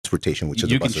transportation, which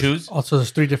is you the can buses. choose. Also,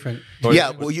 there's 3 different.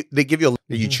 Yeah, well, they give you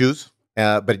you choose,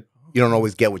 but you don't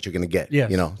always get what you're going to get. Yes.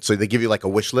 You know, so they give you like a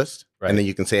wish list, Right. and then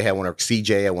you can say, hey, I want to work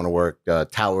CJ, I want to work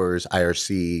Towers,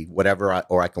 IRC, whatever,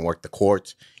 or I can work the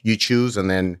courts. You choose, and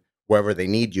then wherever they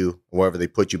need you, wherever they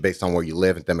put you based on where you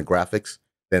live and demographics,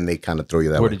 then they kind of throw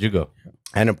you that Where way. did you go?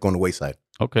 I ended up going to Wayside.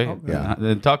 Okay. Okay. Yeah.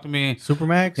 Then talk to me.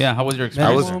 Supermax. Yeah. How was your I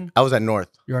experience? was I was at North.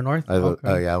 You're on North.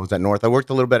 Yeah, I was at North. I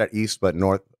worked a little bit at East, but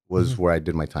North was where I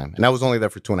did my time, and I was only there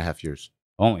for 2.5 years.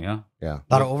 Only, huh? Yeah,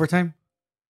 A lot of overtime.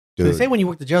 dude. They say when you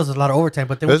work the jails, there's a lot of overtime,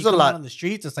 but then when There's you a come lot- out on the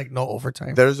streets, it's like no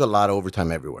overtime. There's a lot of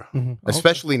overtime everywhere, Mhm. Okay.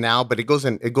 especially now. But it goes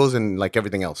in like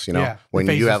everything else. You know, Yeah, when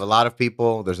it you phases. have a lot of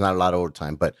people, there's not a lot of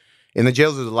overtime. But in the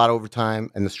jails, there's a lot of overtime.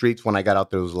 In the streets, when I got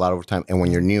out there, was a lot of overtime. And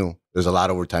when you're new, there's a lot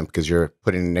of overtime because you're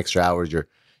putting in extra hours. You're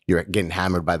getting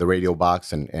hammered by the radio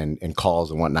box and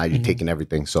calls and whatnot. You're taking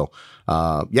everything. So,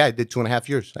 yeah, I did 2.5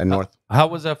 years at North. How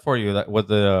was that for you? Was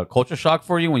the culture shock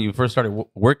for you when you first started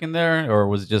working there, or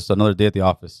was it just another day at the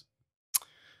office?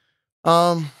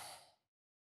 I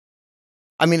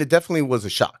mean, it definitely was a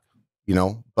shock, you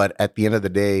know. But at the end of the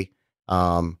day,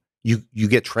 you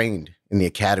get trained in the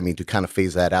academy to kind of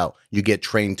phase that out. You get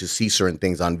trained to see certain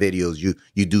things on videos. You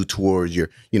do tours. You're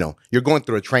going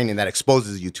through a training that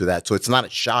exposes you to that. So it's not a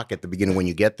shock at the beginning when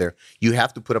you get there. You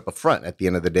have to put up a front at the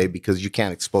end of the day because you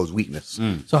can't expose weakness.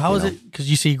 So how is it? Because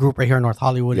you see a group right here in North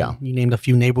Hollywood. Yeah. And you named a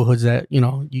few neighborhoods that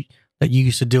you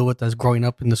used to deal with as growing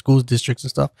up in the schools districts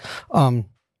and stuff.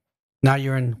 Now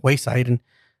you're in Wayside, and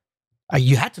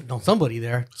you had to know somebody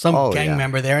there, some gang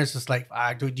member there. It's just like,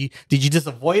 dude, did you just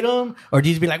avoid them, or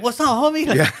did you be like, "What's up, homie?"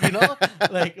 Like,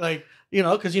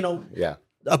 because Yeah.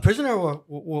 a prisoner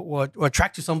will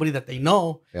attract to somebody that they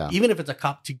know, even if it's a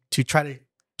cop to try to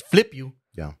flip you,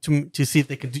 to see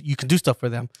if you can do stuff for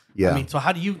them. Yeah. I mean, so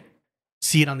how do you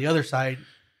see it on the other side?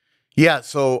 Yeah,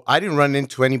 so I didn't run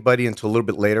into anybody until a little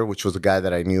bit later, which was a guy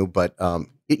that I knew. But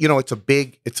it's a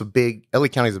big. LA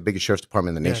County is the biggest sheriff's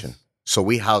department in the nation. So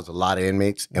we house a lot of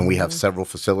inmates, and we have several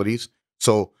facilities.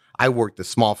 So I worked a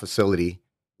small facility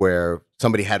where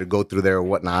somebody had to go through there or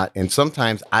whatnot. And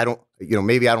sometimes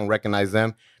maybe I don't recognize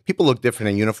them. People look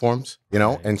different in uniforms,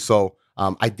 And so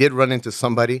I did run into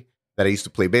somebody that I used to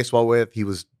play baseball with. He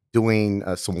was doing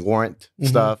some warrant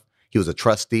stuff. He was a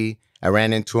trustee. I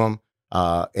ran into him.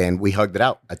 And we hugged it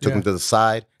out. I took him to the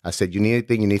side. I said, "You need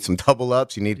anything? You need some double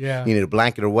ups? You need a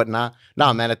blanket or whatnot?"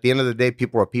 No, man. At the end of the day,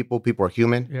 people are people. People are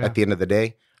human. Yeah. At the end of the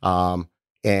day,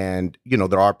 and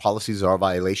there are policies, there are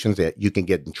violations that you can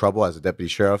get in trouble as a deputy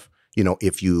sheriff.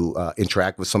 If you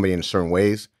interact with somebody in certain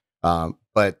ways.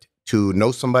 But to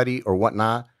know somebody or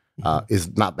whatnot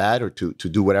is not bad, or to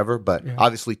do whatever. But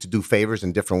obviously, to do favors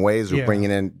in different ways or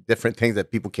bringing in different things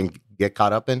that people can get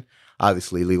caught up in.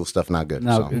 Obviously, illegal stuff not good.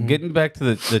 Now, so. getting back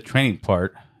to the training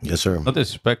part. Yes, sir. Not to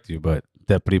disrespect you, but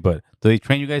deputy, but do they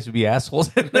train you guys to be assholes?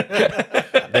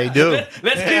 They do. Let's keep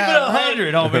it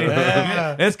 100,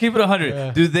 homie. Let's keep it 100.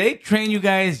 Yeah. Do they train you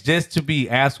guys just to be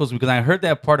assholes? Because I heard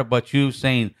that part about you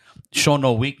saying show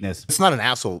no weakness. It's not an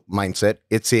asshole mindset.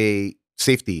 It's a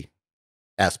safety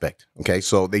aspect. Okay,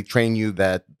 so they train you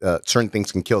that certain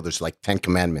things can kill. There's like 10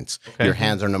 commandments. Okay. Your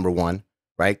hands are number one,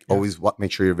 right? Yeah. Always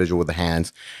make sure you're visual with the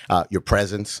hands. Your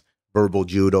presence, verbal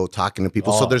judo, talking to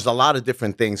people. So there's a lot of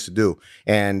different things to do.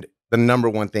 And the number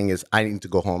one thing is I need to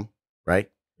go home,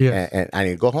 right? Yeah. And I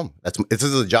need to go home. This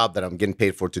is a job that I'm getting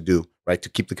paid for to do, right? To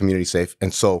keep the community safe.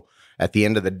 And so at the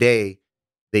end of the day,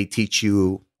 they teach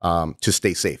you to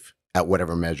stay safe at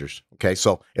whatever measures. Okay.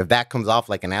 So if that comes off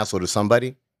like an asshole to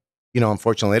somebody,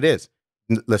 unfortunately it is.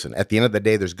 Listen, at the end of the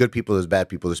day, there's good people, there's bad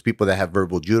people. There's people that have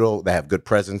verbal judo, that have good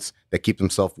presence, that keep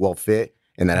themselves well fit,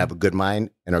 and that have a good mind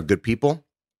and are good people.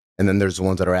 And then there's the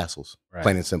ones that are assholes,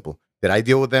 plain and simple. Did I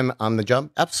deal with them on the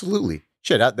job? Absolutely.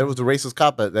 Shit, there was a racist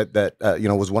cop that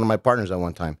was one of my partners at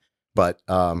one time. But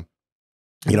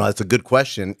that's a good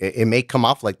question. It may come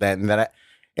off like that,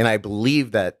 and I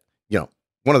believe that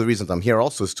one of the reasons I'm here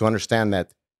also is to understand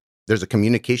that there's a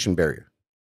communication barrier,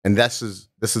 and this is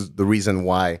the reason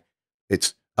why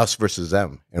it's us versus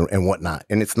them and whatnot.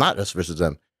 And it's not us versus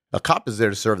them. A cop is there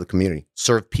to serve the community,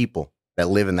 serve people that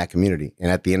live in that community,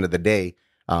 and at the end of the day,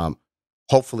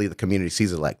 hopefully the community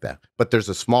sees it like that. But there's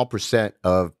a small percent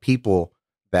of people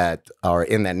that are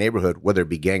in that neighborhood, whether it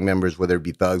be gang members, whether it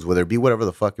be thugs, whether it be whatever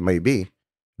the fuck it may be,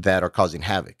 that are causing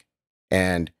havoc.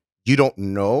 And you don't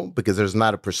know, because there's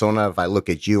not a persona. If I look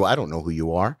at you, I don't know who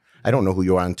you are. I don't know who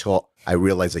you are until I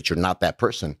realize that you're not that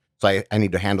person. So I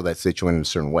need to handle that situation in a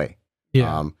certain way.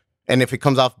 Yeah. And if it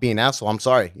comes off being an asshole, I'm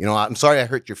sorry. You know, I'm sorry I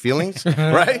hurt your feelings,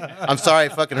 right? I'm sorry I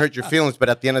fucking hurt your feelings. But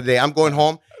at the end of the day, I'm going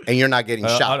home and you're not getting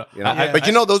shot. You know? But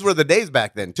you know, those were the days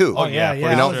back then too. Oh yeah,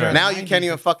 yeah. You know, Sure. now you can't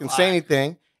even fucking say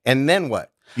anything. And then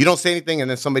what? You don't say anything and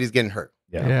then somebody's getting hurt.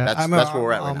 Yeah. That's where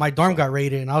we're at right now. My dorm got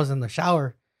raided and I was in the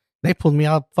shower. They pulled me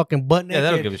out fucking butt naked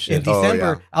they don't give a shit. in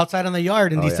December outside on the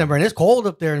yard in December. And it's cold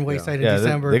up there in Wayside in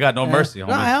December. They got no mercy. No,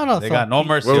 I don't know. They got no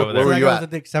mercy over there. Where were you I was at? at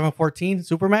the 714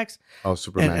 Supermax. Oh,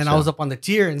 Supermax. And I was up on the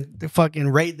tier and the fucking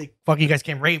you guys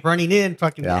came running in,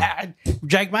 fucking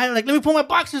dragged my like, let me put my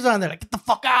boxers on there. Like, get the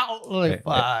fuck out. Like,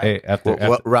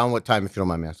 after around what time, if you don't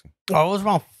mind me asking? Oh, it was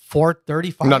around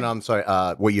 4:35. No, I'm sorry.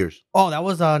 What years? Oh, that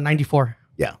was 94.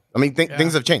 Yeah. I mean,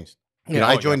 things have changed. You know,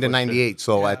 I joined in 98.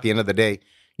 So at the end of the day,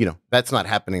 you know, that's not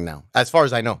happening now, as far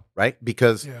as I know, right?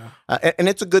 Because, and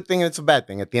it's a good thing and it's a bad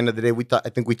thing. At the end of the day, I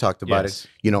think we talked about it.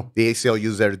 You know, the ACLU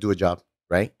is there to do a job,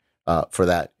 right? For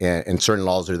that. And certain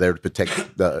laws are there to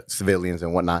protect the civilians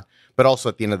and whatnot. But also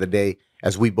at the end of the day,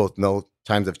 as we both know,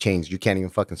 times have changed. You can't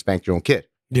even fucking spank your own kid.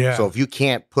 Yeah. So if you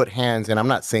can't put hands, and I'm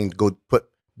not saying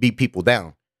beat people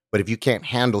down, but if you can't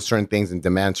handle certain things and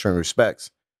demand certain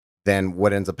respects, then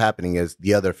what ends up happening is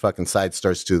the other fucking side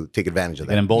starts to take advantage of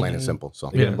that. Plain and simple. So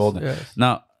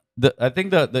Now, I think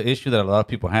the issue that a lot of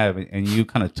people have, and you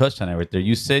kind of touched on it right there.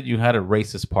 You said you had a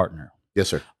racist partner. Yes,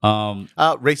 sir.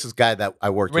 Racist guy that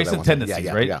I worked with. Racist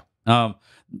tendencies, right? Yeah.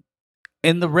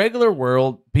 In the regular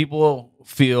world, people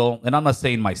feel, and I'm not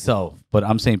saying myself, but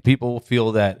I'm saying people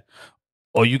feel that,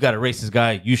 oh, you got a racist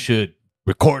guy, you should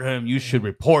record him, you should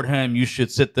report him, you should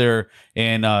sit there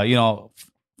and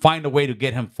find a way to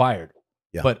get him fired.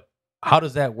 Yeah. But how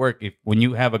does that work when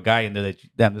you have a guy in there that,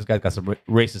 damn, this guy's got some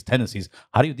racist tendencies?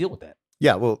 How do you deal with that?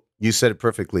 Yeah, well, you said it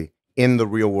perfectly. In the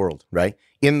real world, right?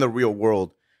 In the real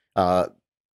world, law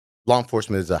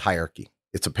enforcement is a hierarchy.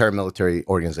 It's a paramilitary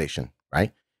organization,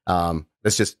 right?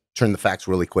 Let's just turn the facts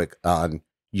really quick.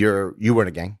 You were in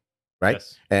a gang, right?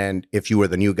 Yes. And if you were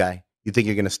the new guy, you think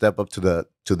you're going to step up to the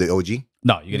OG?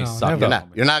 No, you're going to suck.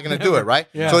 You're not going to do it, right?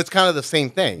 Yeah. So it's kind of the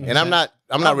same thing. And I'm not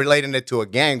relating it to a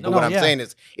gang, but what I'm saying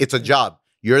is it's a job.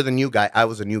 You're the new guy. I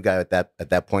was a new guy at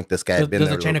that point. This guy had been there.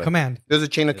 There's a chain of command. There's a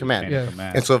chain of command.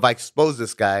 And so if I expose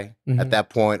this guy at that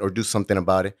point or do something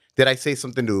about it, did I say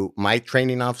something to my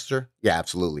training officer? Yeah,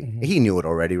 absolutely. He knew it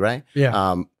already, right?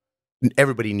 Yeah.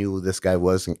 Everybody knew who this guy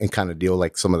was and kind of deal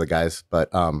like some of the guys. But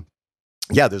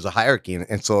yeah, there's a hierarchy.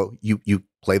 And so you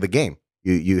play the game.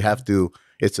 You have to,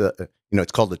 it's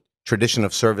called the tradition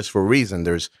of service for a reason.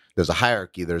 There's a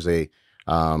hierarchy. There's a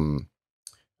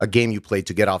game you play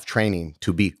to get off training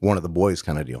to be one of the boys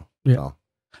kind of deal. Yeah.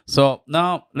 So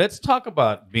now let's talk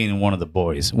about being one of the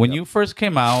boys. When you first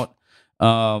came out,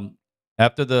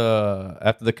 after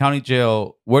the county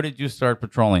jail, where did you start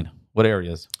patrolling? What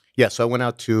areas? Yeah, so I went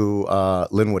out to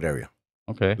Linwood area.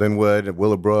 Okay. Linwood,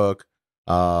 Willowbrook,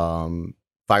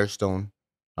 Firestone,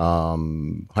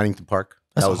 Huntington Park.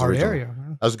 That was a hard area.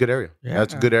 Huh? That was a good area. Yeah,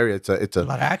 it's a good area. It's a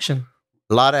lot of action.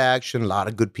 A lot of action, a lot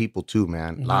of good people too,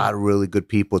 man. A lot of really good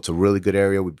people. It's a really good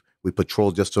area. We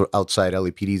patrolled just outside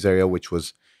LAPD's area, which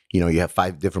was, you have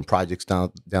 5 different projects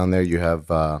down there. You have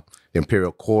the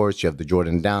Imperial Courts, you have the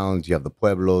Jordan Downs, you have the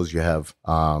Pueblos, you have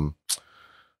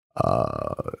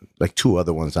like 2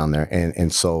 other ones down there.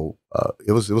 And so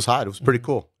it was hot. It was pretty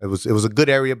cool. It was a good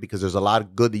area because there's a lot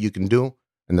of good that you can do,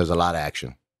 and there's a lot of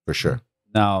action for sure.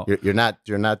 Now you're not.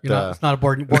 It's not a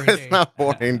boring day. It's not a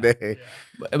boring day.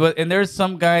 But there's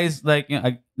some guys like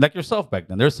yourself back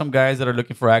then. There's some guys that are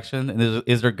looking for action, and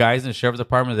is there guys in the sheriff's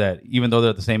department that even though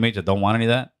they're at the same age that don't want any of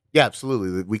that? Yeah,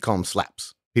 absolutely. We call them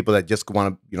slaps. People that just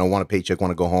want a paycheck,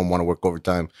 want to go home, want to work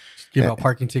overtime, give out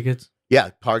parking tickets.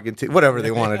 Yeah, parking whatever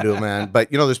they want to do, man. But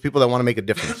there's people that want to make a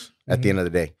difference at the end of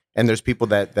the day, and there's people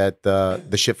that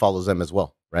the shit follows them as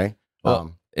well, right?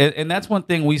 Well, and that's one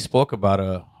thing we spoke about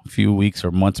a few weeks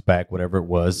or months back, whatever it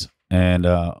was, and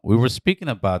we were speaking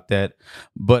about that.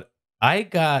 But I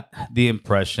got the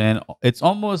impression it's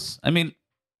almost, I mean,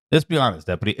 let's be honest,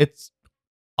 Deputy, it's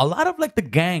a lot of like the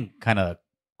gang kind of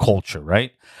culture,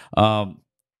 right?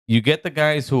 You get the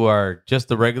guys who are just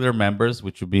the regular members,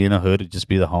 which would be in a hood, it'd just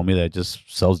be the homie that just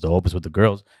sells the opus with the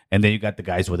girls. And then you got the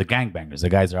guys who are the gangbangers. The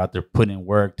guys are out there putting in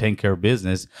work, taking care of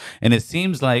business. And it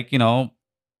seems like,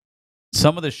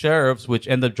 some of the sheriffs, which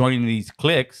end up joining these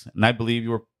cliques, and I believe you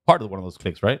were part of one of those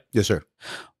cliques, right? Yes, sir.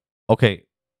 Okay.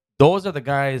 Those are the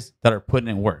guys that are putting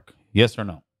in work. Yes or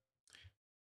no?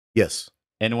 Yes.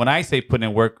 And when I say putting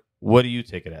in work, what do you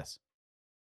take it as?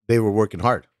 They were working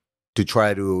hard to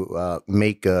try to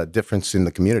make a difference in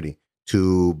the community,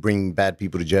 to bring bad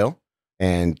people to jail,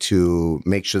 and to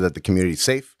make sure that the community is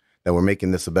safe, that we're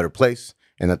making this a better place,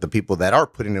 and that the people that are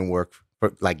putting in work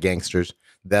like gangsters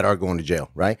that are going to jail,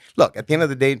 right? Look, at the end of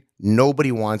the day,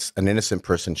 nobody wants an innocent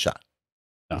person shot.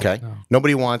 No. Okay, No.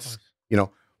 nobody wants.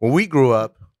 When we grew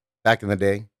up back in the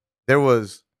day, there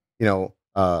was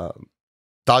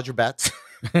Dodger bats.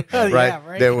 Right? Yeah,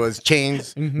 right. There was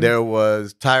chains. Mhm. There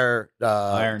was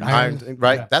iron, Irons.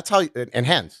 right? Yeah. That's how, and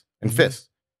hands and Mhm. fists,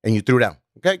 and you threw down.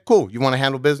 Okay, cool. You want to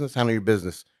handle business? Handle your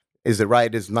business. Is it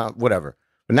right? Is not whatever.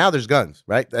 But now there's guns,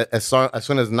 right? As soon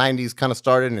as the '90s kind of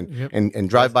started and Yep. and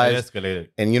drive-bys, It escalated.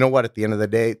 and you know what? At the end of the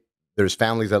day, there's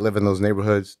families that live in those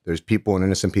neighborhoods. There's people and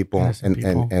innocent people, Innocent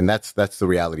people. and that's the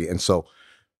reality. And so,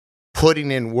 putting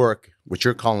in work, what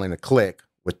you're calling a clique,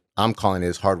 what I'm calling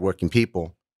is hardworking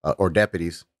people or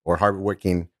deputies or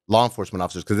hardworking law enforcement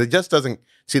officers, because it just doesn't.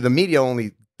 See, the media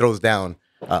only throws down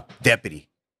deputy.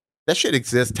 That shit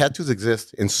exists. Tattoos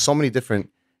exist in so many different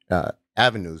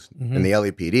avenues in the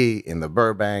LAPD, in the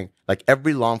Burbank. Like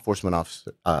every law enforcement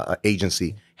officer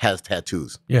agency has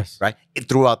tattoos, Yes. right?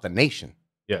 Throughout the nation.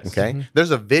 Yes. Okay. Mhm.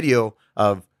 There's a video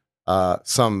of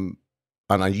some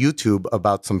on YouTube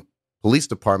about some police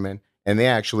department, and they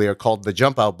actually are called the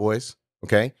Jump Out Boys.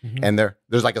 Okay. Mhm. And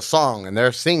there's like a song and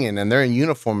they're singing and they're in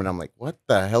uniform. And I'm like, what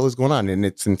the hell is going on? And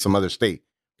it's in some other state.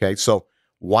 Okay. So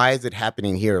why is it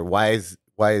happening here? Why is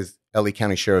LA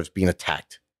County sheriffs being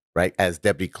attacked, right? As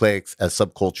deputy cliques, as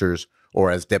subcultures, or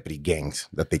as deputy gangs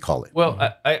that they call it. Well,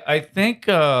 I think.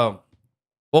 Well,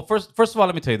 first of all,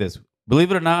 let me tell you this.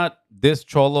 Believe it or not, this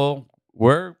cholo,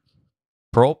 we're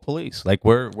pro police. Like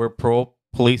we're pro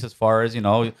police as far as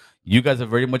you guys are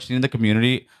very much in the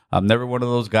community. I'm never one of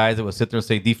those guys that would sit there and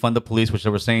say defund the police, which they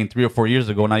were saying 3 or 4 years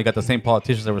ago. Now you got the same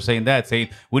politicians that were saying that, saying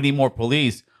we need more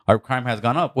police. Our crime has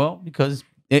gone up. Well, because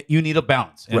you need a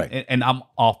balance, and, Right. and I'm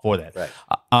all for that.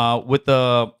 Right. With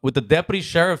the deputy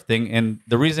sheriff thing, and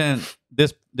the reason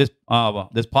this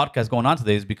podcast going on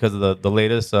today is because of the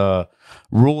latest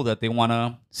rule that they want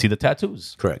to see the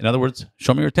tattoos. Correct. In other words,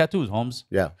 show me your tattoos, Holmes.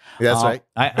 Yeah. That's right.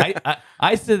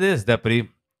 I say this, deputy.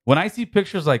 When I see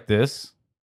pictures like this,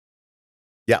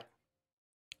 Yeah.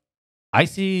 I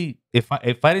see if I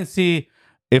didn't see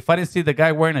the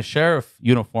guy wearing a sheriff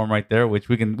uniform right there, which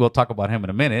we'll talk about him in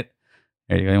a minute.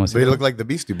 There you go. You wanna see They that? look like the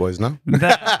Beastie Boys, no?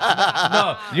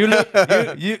 No,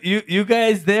 you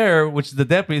guys there, which is the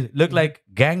deputies, look like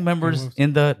gang members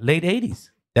in the late '80s.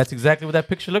 That's exactly what that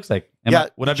picture looks like.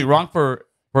 Would I be wrong for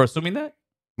assuming that?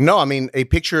 No, I mean, a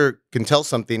picture can tell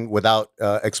something without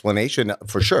explanation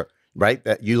for sure, right?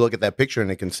 That you look at that picture and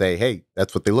it can say, hey,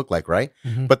 that's what they look like, right?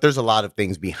 Mhm. But there's a lot of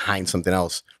things behind something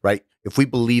else, right? If we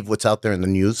believe what's out there in the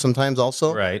news sometimes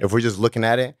also, Right. if we're just looking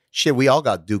at it, shit, we all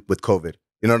got duped with COVID.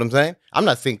 You know what I'm saying? I'm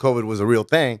not saying COVID was a real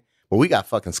thing, but we got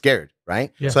fucking scared,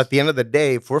 right? Yes. So at the end of the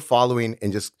day, if we're following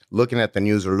and just looking at the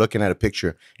news or looking at a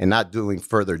picture and not doing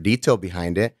further detail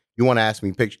behind it, you want to ask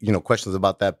me questions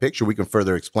about that picture, we can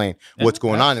further explain what's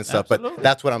going on and stuff. Absolutely. But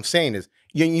that's what I'm saying is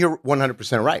you're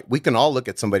 100% right. We can all look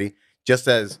at somebody just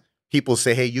as people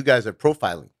say, hey, you guys are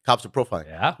profiling. Cops are profiling.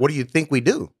 Yeah. What do you think we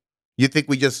do? You think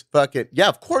we just fuck it? Yeah,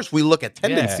 of course we look at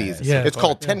tendencies. Yeah, It's of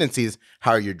called course. tendencies.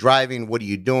 How are you driving? What are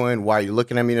you doing? Why are you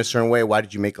looking at me in a certain way? Why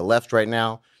did you make a left right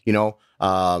now?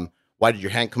 Why did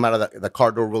your hand come out of the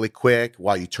car door really quick?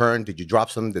 While you turned, did you drop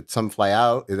some? Did some fly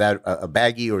out? Is that a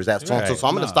baggie or is that so and so? Right. So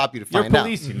I'm going No. to stop you to You're find out.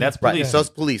 policing. That's Right. policing. So it's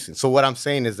policing. So what I'm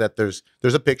saying is that there's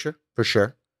a picture for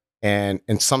sure, and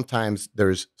sometimes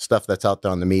there's stuff that's out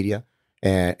there on the media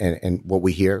and what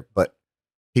we hear, but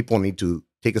people need to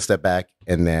take a step back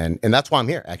and that's why I'm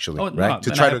here actually, Oh, no, right? To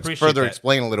and try I to appreciate further that.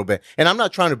 explain a little bit. And I'm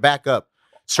not trying to back up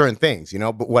certain things,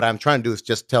 but what I'm trying to do is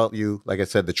just tell you, like I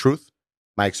said, the truth,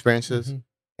 my experiences,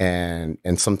 Mhm.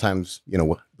 and sometimes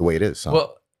the way it is. So.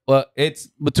 Well, but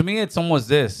to me, it's almost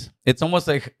this. It's almost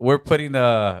like we're putting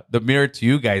the mirror to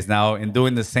you guys now and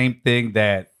doing the same thing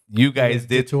that you guys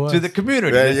did to to us. the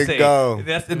community. There let's you say. go.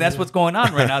 That's what's going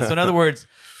on right now. So in other words,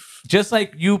 just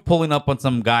like you pulling up on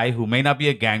some guy who may not be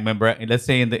a gang member, and let's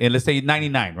say let's say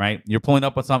 99, right? You're pulling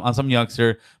up on some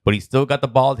youngster, but he's still got the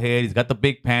bald head, he's got the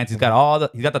big pants, he's got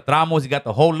the tramos, he got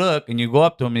the whole look, and you go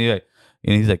up to him and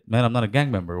he's like, man, I'm not a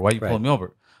gang member. Why are you Right. pulling me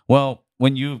over? Well,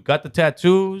 when you've got the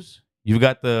tattoos, you've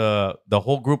got the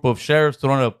whole group of sheriffs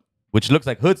throwing up, which looks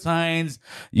like hood signs.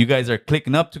 You guys are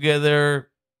clicking up together.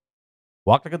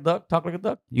 Walk like a duck, talk like a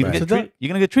duck. You're Right.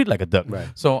 gonna get treated like a duck. Right.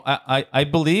 So I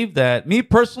believe that, me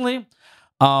personally,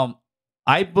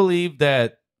 I believe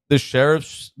that the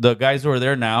sheriffs, the guys who are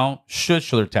there now, should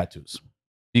show their tattoos,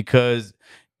 because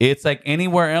it's like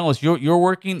anywhere else. You're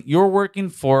working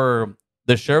for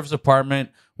the sheriff's department,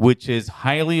 which is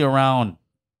highly around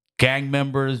gang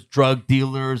members, drug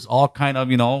dealers, all kind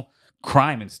of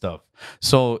crime and stuff.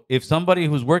 So if somebody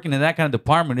who's working in that kind of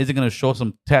department isn't going to show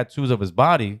some tattoos of his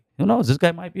body, who knows? This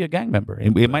guy might be a gang member.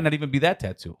 It might not even be that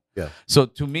tattoo. Yeah. So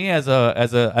to me, as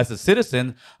a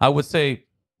citizen, I would say,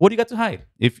 what do you got to hide?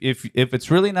 If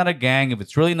it's really not a gang, if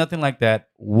it's really nothing like that,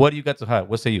 what do you got to hide?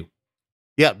 What say you?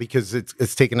 Yeah, because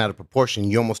it's taken out of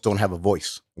proportion. You almost don't have a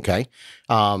voice. Okay.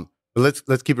 But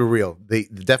let's keep it real. The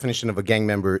definition of a gang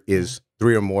member is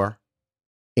 3 or more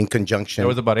in conjunction. There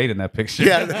was about 8 in that picture.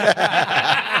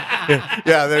 Yeah.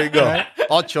 Yeah, there you go.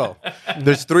 Ocho.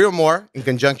 There's 3 or more in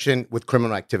conjunction with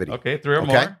criminal activity. Okay, 3 or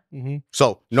more. Mm-hmm.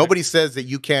 So nobody says that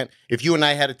you can't. If you and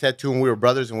I had a tattoo and we were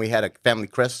brothers and we had a family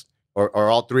crest, or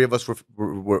all 3 of us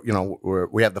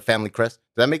we have the family crest,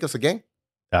 does that make us a gang?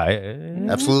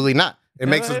 Absolutely not. It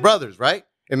makes us brothers, right?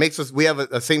 It makes us. We have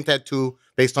a same tattoo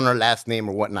based on our last name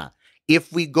or whatnot.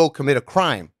 If we go commit a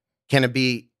crime, can it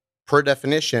be, per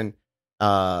definition,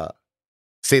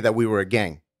 say that we were a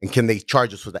gang? And can they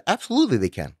charge us with that? Absolutely, they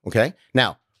can. Okay.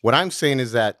 Now, what I'm saying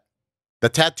is that the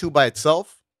tattoo by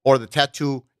itself or the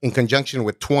tattoo in conjunction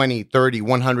with 20, 30,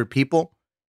 100 people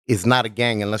is not a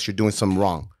gang unless you're doing something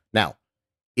wrong. Now,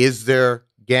 is there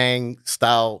gang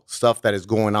style stuff that is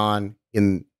going on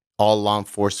in all law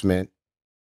enforcement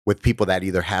with people that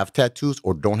either have tattoos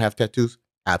or don't have tattoos?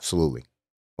 Absolutely.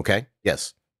 Okay.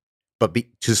 Yes. But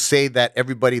to say that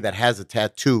everybody that has a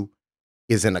tattoo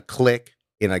is in a clique,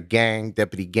 in a gang,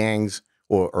 deputy gangs,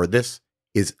 or this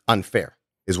is unfair,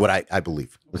 is what I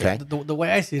believe. Okay. The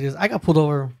way I see it is, I got pulled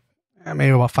over maybe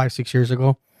about 5-6 years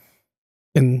ago,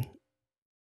 and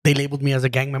they labeled me as a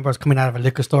gang member. I was coming out of a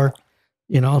liquor store.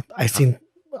 You know, I seen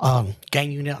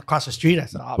gang unit across the street. I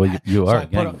said, "Oh, well, man." you are a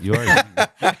gang. You are.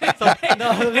 So,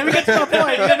 no, let me get to the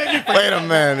point. You're gonna make me forget. Wait a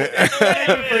minute.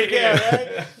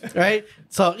 Right?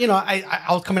 So, you know, I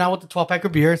was coming out with the 12-pack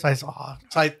of beer. So I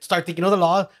started thinking of the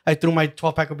law. I threw my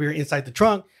 12-pack of beer inside the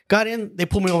trunk, got in, they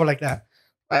pulled me over like that.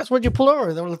 That's where'd you pull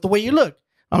over? They were like, the way you look.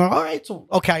 I'm like, all right, so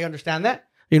okay, I understand that.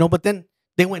 You know, but then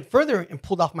they went further and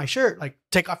pulled off my shirt, like,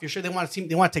 take off your shirt. They want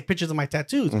to take pictures of my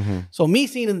tattoos. Mm-hmm. So me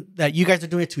seeing that you guys are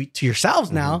doing it to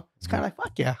yourselves now, it's kind of like,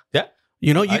 fuck yeah. Yeah.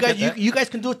 You know, you guys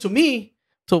can do it to me.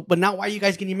 So, but now why are you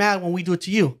guys getting mad when we do it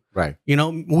to you? Right. You know,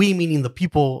 we meaning the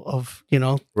people of, you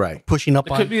know, right, pushing up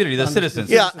the on community, the citizens.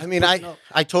 Yeah, I mean, I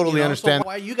totally, you know, understand. So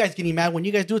why are you guys getting mad when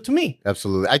you guys do it to me?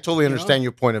 Absolutely. I totally understand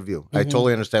your point of view. I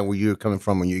totally understand where you're coming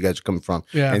from, when you guys are coming from,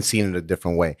 and seeing it a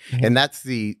different way. And that's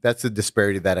the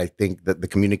disparity that I think that the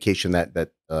communication that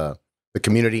the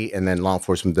community and then law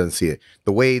enforcement doesn't see it.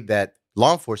 The way that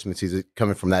law enforcement sees it,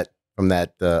 coming from that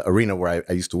arena where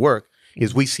I used to work,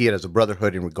 is we see it as a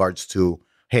brotherhood in regards to,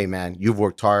 hey man, you've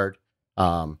worked hard.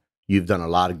 You've done a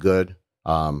lot of good.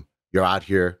 You're out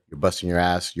here, you're busting your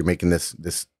ass. You're making this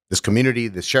community,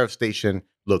 this sheriff station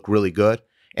look really good.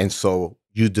 And so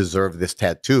you deserve this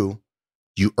tattoo.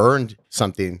 You earned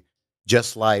something,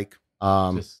 just like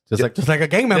just like a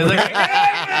gang member.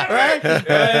 Right?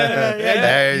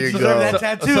 There you go. That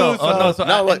tattoo.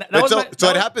 So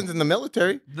it happens in the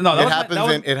military. No, it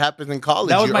happens in college.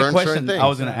 That was you my earn question. certain I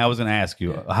was gonna ask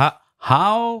you,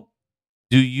 how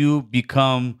do you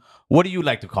become, what do you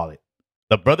like to call it?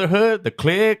 The brotherhood, the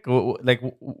clique, like?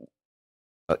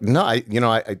 No, I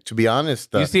to be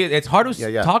honest, you see, it's hard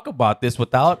to talk about this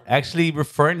without actually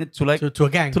referring it to like to a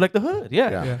gang, to like the hood.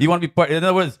 Yeah. You want to be part. In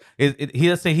other words,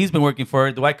 let's say he's been working for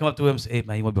it. Do I come up to him and say, "Hey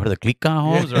man, you want to be part of the clique,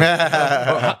 Holmes?"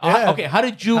 Okay, how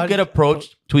did you get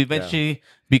approached to eventually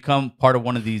become part of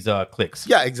one of these cliques?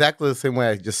 Yeah, exactly the same way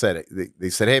I just said it. They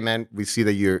said, "Hey man, we see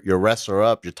that your arrests are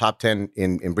up. Your top 10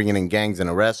 in bringing in gangs and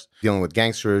arrests, dealing with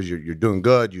gangsters. You're doing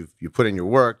good. You put in your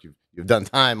work. You've done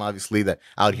time, obviously, that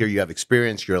out here you have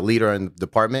experience. You're a leader in the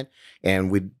department,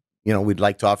 and we'd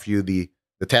like to offer you the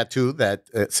tattoo that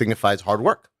signifies hard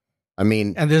work." I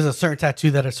mean, and there's a certain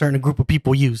tattoo that a certain group of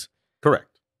people use.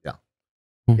 Correct. Yeah.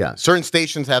 Yeah. Certain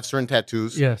stations have certain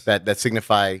tattoos that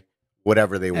signify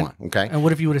whatever they want. Okay. And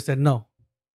what if you would have said no?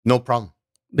 No problem.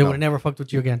 They would have never fucked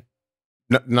with you again.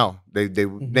 No.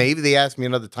 Maybe they asked me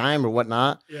another time or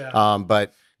whatnot. Yeah.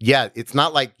 But yeah, it's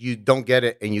not like you don't get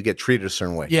it and you get treated a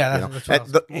certain way. Yeah, that's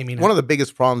one of the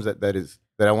biggest problems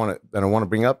that I want to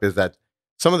bring up is that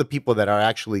some of the people that are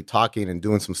actually talking and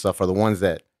doing some stuff are the ones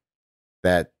that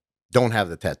don't have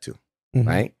the tattoo,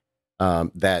 right?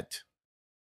 That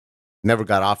never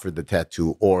got offered the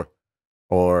tattoo or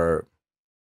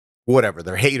whatever.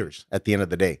 They're haters at the end of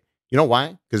the day. You know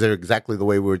why? Because they're exactly the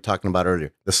way we were talking about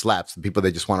earlier. The slaps, the people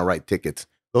that just want to write tickets.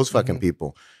 Those fucking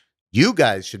people. You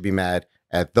guys should be mad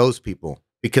at those people,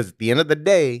 because at the end of the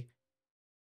day,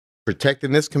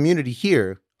 protecting this community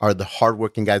here are the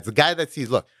hardworking guys. The guy that sees,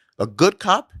 look, a good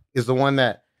cop is the one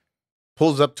that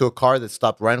pulls up to a car that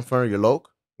stopped right in front of your loc.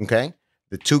 Okay,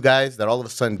 the 2 guys that all of a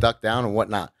sudden duck down and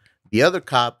whatnot. The other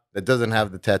cop that doesn't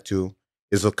have the tattoo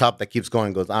is a cop that keeps going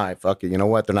and goes, all right, fuck it. You know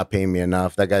what? They're not paying me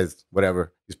enough. That guy's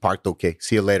whatever. He's parked okay.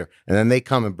 See you later. And then they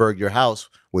come and burg your house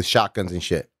with shotguns and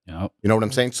shit. Yep. You know what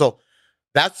I'm saying? So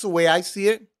that's the way I see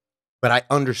it. But I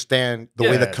understand the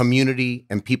way the community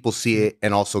and people see it,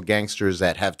 and also gangsters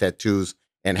that have tattoos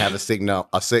and have a signal,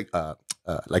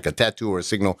 like a tattoo or a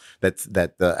signal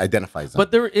that identifies them.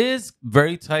 But there is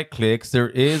very tight cliques.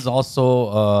 There is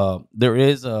also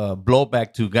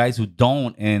blowback to guys who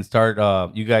don't and start.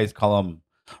 You guys call them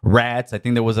rats. I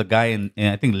think there was a guy in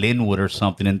I think Linwood or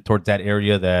something in towards that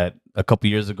area that a couple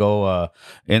years ago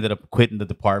ended up quitting the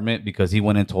department because he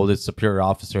went and told his superior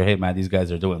officer, "Hey man, these guys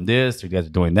are doing this. These guys are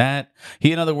doing that."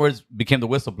 He, in other words, became the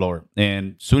whistleblower,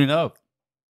 and soon enough,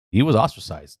 he was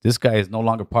ostracized. This guy is no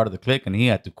longer part of the clique, and he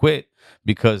had to quit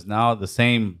because now the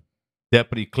same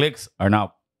deputy cliques are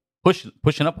now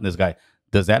pushing up on this guy.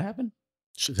 Does that happen?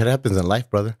 That happens in life,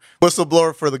 brother.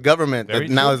 Whistleblower for the government Very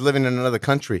that now true. is living in another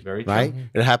country, Very true. right?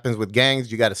 It happens with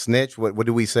gangs. You got to snitch. What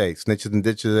do we say? Snitches and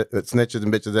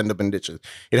bitches end up in ditches.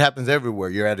 It happens everywhere.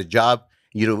 You're at a job.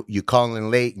 You call in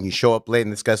late and you show up late,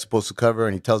 and this guy's supposed to cover,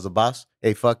 and he tells the boss,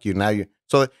 "Hey, fuck you." Now you.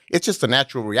 So it's just a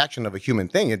natural reaction of a human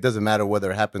thing. It doesn't matter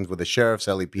whether it happens with the sheriff's,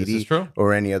 This LAPD, is true.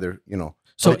 or any other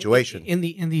So situation. in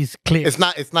these cliques,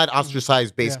 It's not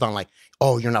ostracized based on like,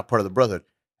 oh, you're not part of the brotherhood.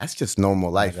 That's just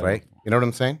normal life, right? You know what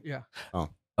I'm saying? Yeah. Oh.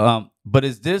 But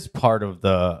is this part of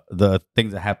the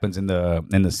things that happens in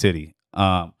the city?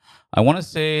 I want to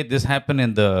say this happened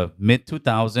in the mid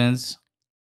 2000s.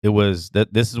 It was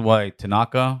that this is why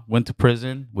Tanaka went to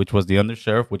prison, which was the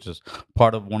undersheriff, which is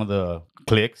part of one of the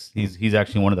cliques. He's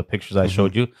actually one of the pictures I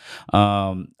showed you.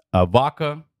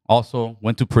 Vaca also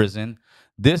went to prison.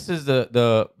 This is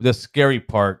the scary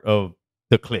part of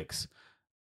the cliques.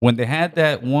 When they had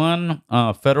that one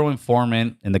federal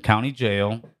informant in the county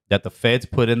jail that the feds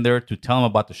put in there to tell him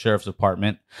about the sheriff's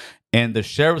department, and the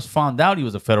sheriffs found out he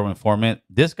was a federal informant,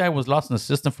 this guy was lost in the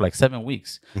system for like 7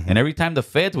 weeks. And every time the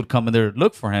feds would come in there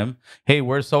look for him, hey,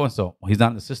 where's so-and-so? He's not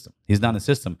in the system. He's not in the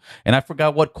system. And I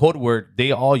forgot what code word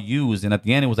they all used. And at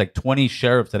the end, it was like 20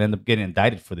 sheriffs that ended up getting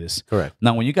indicted for this. Correct.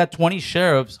 Now, when you got 20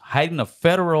 sheriffs hiding a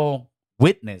federal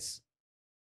witness,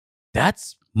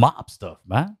 that's mob stuff,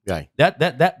 man. Right.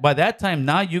 That by that time,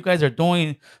 now you guys are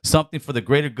doing something for the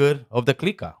greater good of the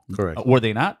clica. Correct. Were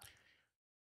they not?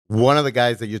 One of the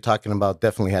guys that you're talking about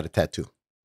definitely had a tattoo,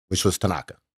 which was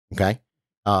Tanaka. Okay.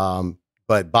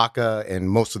 But Baca and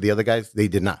most of the other guys, they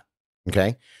did not.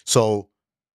 Okay. So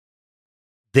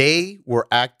they were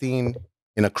acting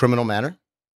in a criminal manner.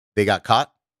 They got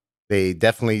caught. They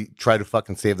definitely tried to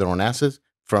fucking save their own asses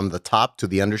from the top to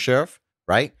the undersheriff,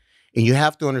 right? And you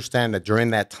have to understand that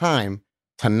during that time,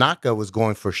 Tanaka was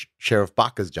going for Sheriff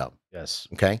Baca's job. Yes.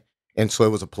 Okay. And so it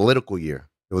was a political year.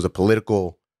 It was a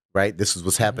political, right? This is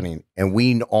what's happening. And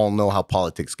we all know how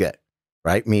politics get,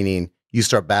 right? Meaning you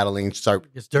start battling,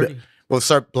 it's dirty.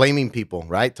 start blaming people,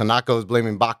 right? Tanaka was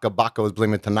blaming Baca. Baca was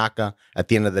blaming Tanaka. At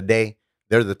the end of the day,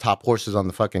 they're the top horses on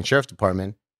the fucking sheriff's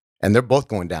department. And they're both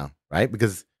going down, right?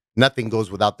 Because nothing goes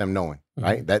without them knowing,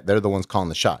 right? That they're the ones calling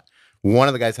the shot. One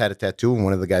of the guys had a tattoo and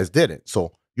one of the guys didn't.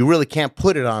 So you really can't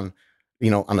put it on,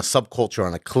 on a subculture,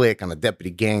 on a clique, on a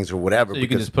deputy gangs or whatever. So you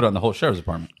can just put it on the whole sheriff's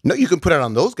department. No, you can put it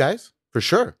on those guys for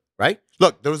sure, right?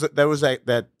 Look, there was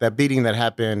that beating that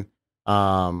happened.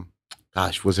 Was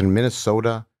it in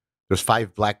Minnesota? There's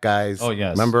 5 black guys. Oh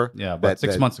yes, remember? Yeah, about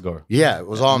 6 months ago. Yeah, it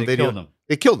was all on video. Killed them.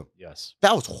 They killed him. Yes,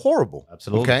 that was horrible.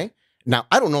 Absolutely. Okay. Now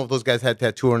I don't know if those guys had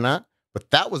tattoo or not,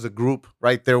 but that was a group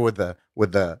right there with a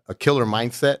killer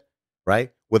mindset,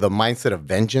 right? With a mindset of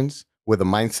vengeance, with a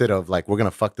mindset of like, we're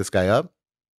gonna fuck this guy up.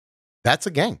 That's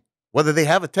a gang, whether they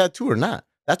have a tattoo or not.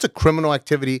 That's a criminal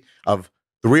activity of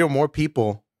 3 or more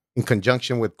people in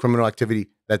conjunction with criminal activity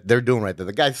that they're doing right there.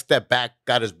 The guy stepped back,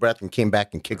 got his breath, and came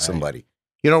back and kicked somebody.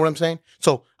 You know what I'm saying?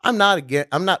 So I'm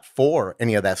not for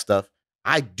any of that stuff.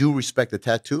 I do respect the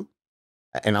tattoo.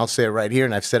 And I'll say it right here,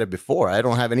 and I've said it before. I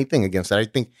don't have anything against that. I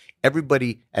think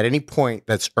everybody at any point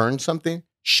that's earned something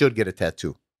should get a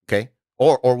tattoo, okay?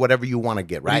 Or whatever you want to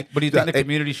get, right? But do you think the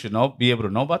community should be able to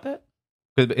know about that?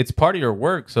 Because it's part of your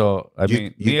work. So I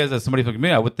mean, me as somebody from the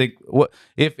community, I would think, what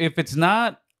if it's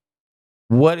not?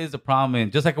 What is the problem?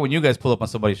 And just like when you guys pull up on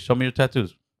somebody, show me your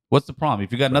tattoos. What's the problem?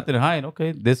 If you got nothing to hide,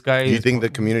 okay, this guy. Do you think the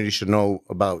community should know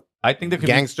about? I think the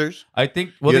gangsters. I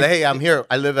think. Well, hey, I'm here.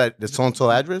 I live at the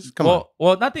so-and-so address. Come on.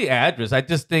 Well, not the address. I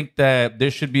just think that there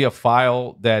should be a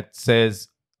file that says,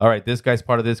 "All right, this guy's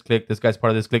part of this clique. This guy's part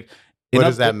of this clique." What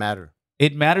does that matter?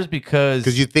 It matters because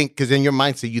in your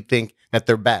mindset you think that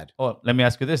they're bad. Oh, let me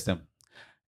ask you this then: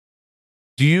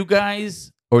 do you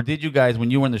guys or did you guys,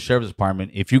 when you were in the sheriff's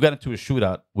department, if you got into a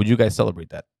shootout, would you guys celebrate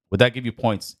that? Would that give you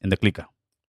points in the clica?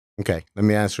 Okay, let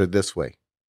me answer it this way.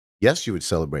 Yes, you would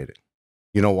celebrate it.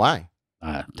 You know why?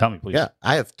 Tell me, please. Yeah,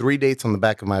 I have 3 dates on the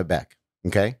back of my back.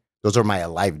 Okay, those are my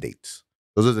alive dates.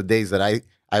 Those are the days that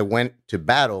I went to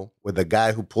battle with a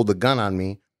guy who pulled a gun on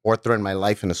me or threatened my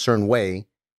life in a certain way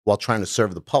while trying to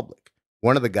serve the public.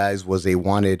 One of the guys was a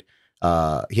wanted.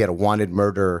 He had a wanted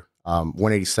murder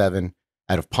 187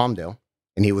 out of Palmdale,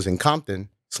 and he was in Compton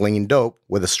slinging dope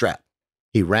with a strap.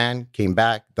 He ran, came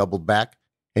back, doubled back,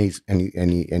 and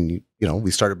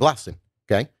we started blasting.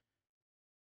 Okay.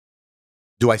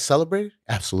 Do I celebrate it?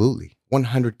 Absolutely.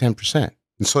 110%.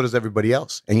 And so does everybody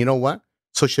else. And you know what?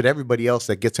 So should everybody else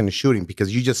that gets in a shooting,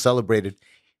 because you just celebrated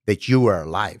that you were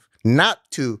alive, not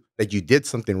that you did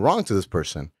something wrong to this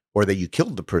person or that you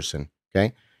killed the person.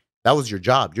 Okay. That was your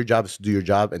job. Your job is to do your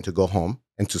job and to go home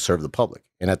and to serve the public.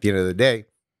 And at the end of the day,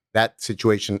 that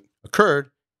situation occurred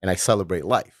and I celebrate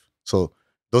life. So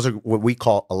those are what we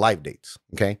call alive dates.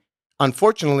 Okay.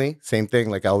 Unfortunately, same thing.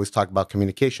 Like I always talk about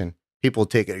communication. People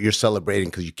take it, you're celebrating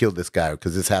because you killed this guy or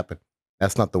because this happened.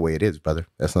 That's not the way it is, brother.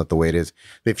 That's not the way it is.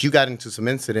 If you got into some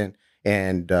incident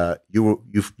and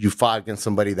you fought against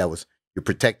somebody you're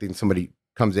protecting, somebody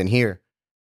comes in here,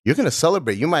 you're gonna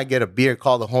celebrate. You might get a beer,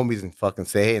 call the homies, and fucking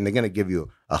say hey, and they're gonna give you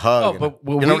a hug.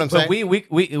 You know what I'm saying? We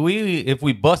if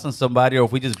we bust on somebody or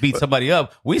if we just beat somebody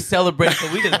up, we celebrate.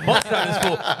 So we just bust on this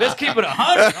fool. Let's keep it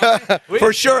 100.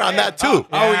 For sure on that too.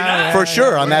 Are we not? For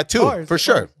sure on that too. For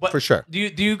sure. But for sure. Do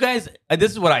you guys?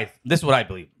 This is what I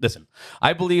believe. Listen,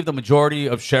 I believe the majority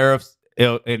of sheriffs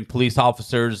and police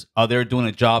officers are there doing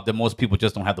a job that most people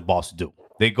just don't have the balls to do.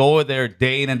 They go there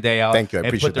day in and day out. Thank you. I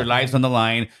and put their lives on the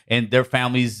line, and their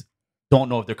families don't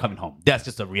know if they're coming home. That's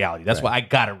just a reality. That's why I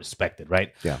gotta respect it,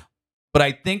 right? Yeah. But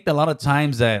I think that a lot of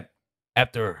times that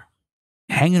after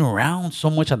hanging around so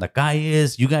much on the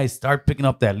calles, you guys start picking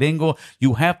up that lingo.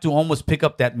 You have to almost pick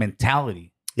up that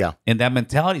mentality. Yeah. And that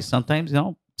mentality sometimes,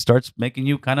 starts making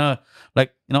you kind of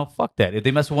like, fuck that. If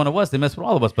they mess with one of us, they mess with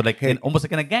all of us. But like almost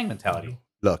like in a gang mentality.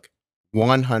 Look,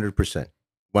 100%,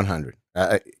 100.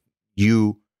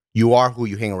 You are who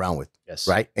you hang around with. Yes.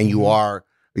 Right. And you are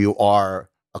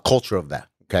a culture of that.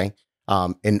 Okay.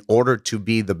 In order to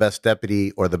be the best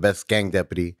deputy or the best gang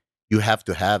deputy, you have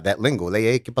to have that lingo. Like,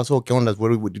 hey, ¿qué pasó? ¿Qué onda?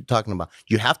 What are we talking about?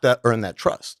 You have to earn that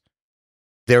trust.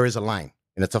 There is a line,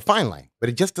 and it's a fine line, but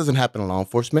it just doesn't happen in law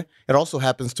enforcement. It also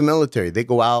happens to military. They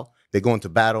go out, they go into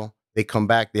battle, they come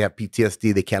back, they have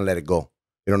PTSD, they can't let it go.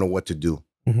 They don't know what to do.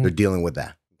 Mm-hmm. They're dealing with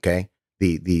that. Okay.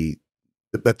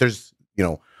 But there's,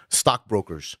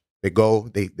 stockbrokers. They go,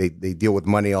 they deal with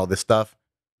money, all this stuff.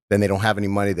 Then they don't have any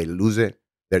money, they lose it.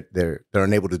 They're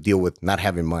unable to deal with not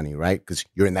having money, right? Because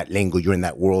you're in that lingo, you're in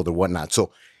that world or whatnot.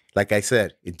 So, like I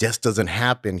said, it just doesn't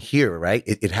happen here, right?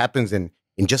 It happens in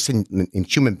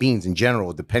human beings in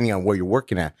general, depending on where you're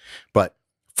working at. But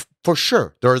for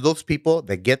sure, there are those people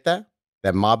that get that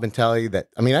mob mentality.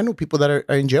 I know people that are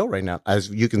in jail right now. As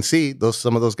you can see,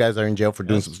 some of those guys are in jail for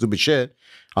doing some stupid shit.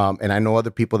 And I know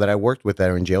other people that I worked with that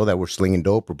are in jail that were slinging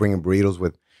dope or bringing burritos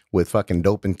with fucking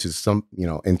dope into some,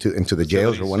 into the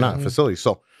jails or whatnot, facilities.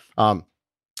 So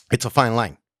it's a fine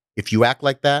line. If you act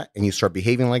like that and you start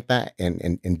behaving like that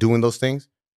and doing those things,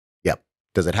 yep.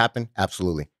 Does it happen?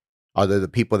 Absolutely. Are there the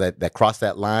people that cross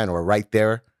that line or are right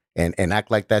there and act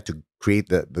like that to create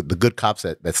the good cops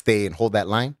that stay and hold that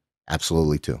line?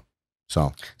 Absolutely too.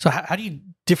 So how do you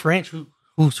differentiate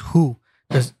who's who?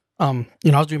 Because I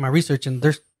was doing my research and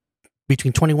there's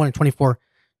between 21 and 24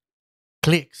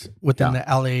 cliques within the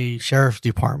LA Sheriff's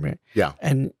Department. Yeah.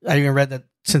 And I even read that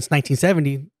since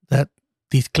 1970 that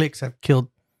these cliques have killed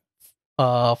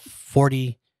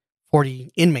 40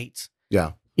 inmates.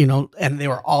 Yeah. And they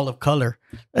were all of color.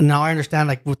 And now I understand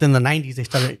like within the 90s they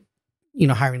started,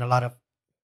 hiring a lot of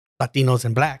Latinos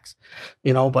and blacks,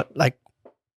 but like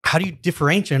how do you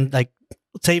differentiate? Like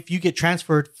say if you get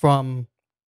transferred from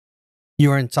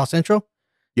you're in South Central,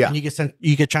 and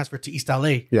you get transferred to East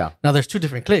LA. Yeah. Now there's two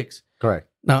different cliques. Correct.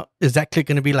 Now, is that clique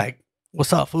going to be like,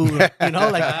 what's up, fool? Like when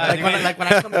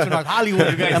I come to North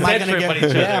Hollywood, am I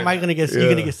going to get you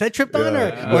going to get set tripped on,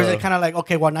 or is it kind of like,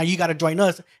 okay, well now you got to join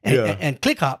us and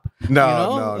click hop?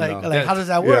 No. How does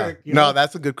that work? No,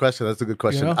 that's a good question.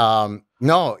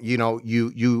 No,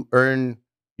 you earn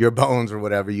your bones or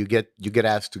whatever. You get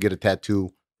asked to get a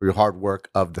tattoo for your hard work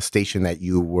of the station that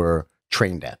you were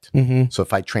trained at. Mm-hmm. So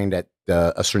if I trained at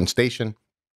a certain station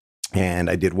and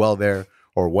I did well there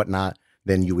or whatnot,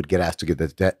 then you would get asked to get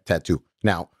the tattoo.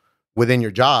 Now, within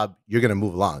your job, you're going to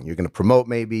move along. You're going to promote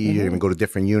maybe. Mm-hmm. You're going to go to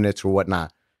different units or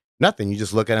whatnot. Nothing. You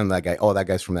just look at him like, oh, that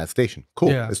guy's from that station.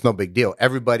 Cool. Yeah. It's no big deal.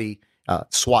 Everybody,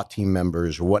 SWAT team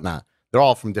members or whatnot, they're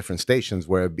all from different stations,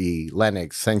 where it be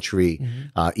Lennox, Century,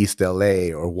 East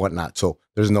LA, or whatnot. So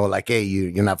there's no like, hey,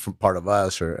 you're not from part of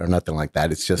us or nothing like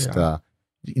that. It's just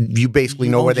you basically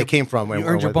know where they came from. You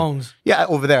earned your bones. Yeah,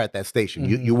 over there at that station,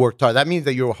 you worked hard. That means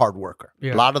that you're a hard worker.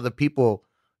 Yeah. A lot of the people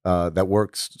that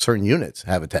work certain units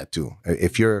have a tattoo.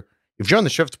 If you're in the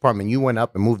sheriff's department, you went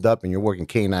up and moved up, and you're working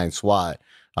K9, SWAT,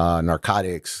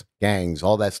 narcotics, gangs,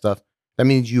 all that stuff. That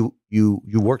means you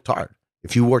worked hard.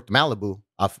 If you worked Malibu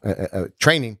off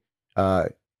training,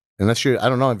 unless you're, I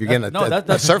don't know if you're getting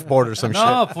a surfboard or some shit.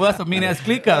 No, that's a mean ass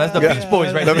clique. That's the Beach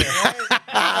Boys right there.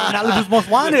 Malibu's most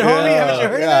wanted, homie. Haven't you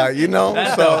heard of that? You know,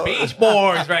 That's the Beach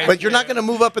Boys right but you're not going to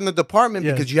move up in the department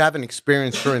because you haven't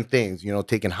experienced certain things, you know,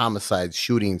 taking homicides,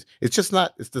 shootings. It's just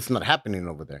not happening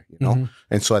over there, you know?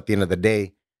 And so at the end of the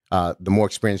day, the more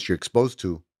experience you're exposed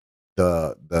to,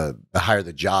 the higher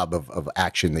the job of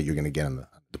action that you're going to get in the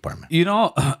department. You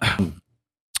know,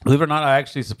 believe it or not, I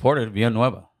actually supported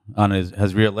Villanueva on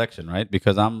his re-election, right?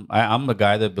 Because I'm the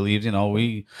guy that believes, you know,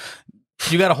 you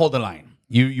got to hold the line.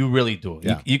 You really do.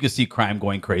 Yeah. You can see crime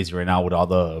going crazy right now with all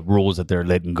the rules that they're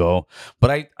letting go.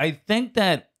 But I think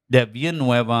that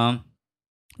Villanueva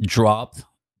dropped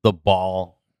the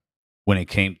ball when it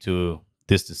came to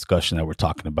this discussion that we're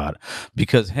talking about.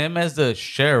 Because him as the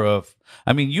sheriff,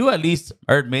 I mean, you at least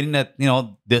are admitting that, you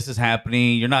know, this is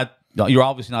happening. You're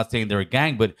obviously not saying they're a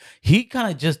gang, but he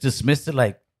kind of just dismissed it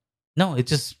like, no,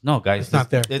 guys. It's not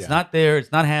there. It's not there.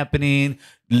 It's not happening.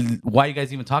 Why are you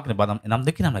guys even talking about them? And I'm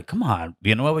like, come on,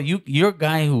 Villanueva, you're a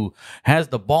guy who has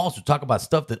the balls to talk about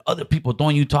stuff that other people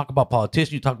don't. You talk about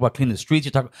politicians, you talk about cleaning the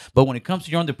streets, but when it comes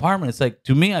to your own department, it's like,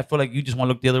 to me, I feel like you just want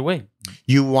to look the other way.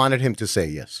 You wanted him to say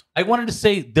yes. I wanted to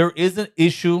say there is an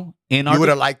issue in our. You would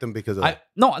have liked him because of that.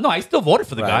 No, I still voted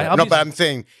for the guy. No, but I'm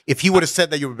saying if he would have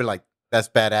said that, you would be like, that's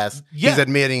badass. Yeah. He's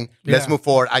admitting. Let's move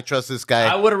forward. I trust this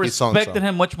guy. I would have respected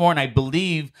him much more, and I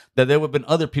believe that there would have been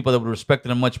other people that would have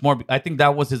respected him much more. I think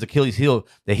that was his Achilles heel,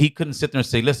 that he couldn't sit there and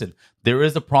say, listen, there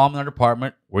is a problem in our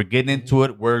department. We're getting into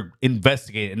it. We're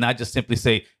investigating, and not just simply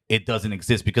say it doesn't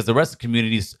exist, because the rest of the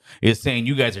communities is saying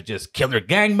you guys are just killer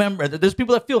gang members. There's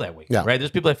people that feel that way, right?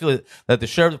 There's people that feel that the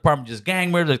sheriff's department is just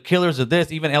gang members, the killers of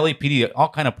this, even LAPD, all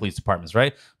kind of police departments,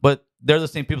 right? But they're the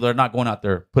same people that are not going out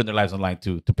there putting their lives on the line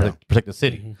to protect the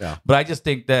city. Yeah. But I just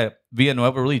think that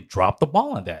Villanueva really dropped the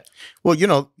ball on that. Well, you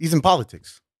know, he's in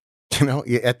politics. You know,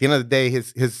 at the end of the day,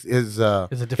 his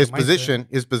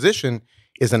position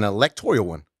is an electoral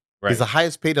one. Right. He's the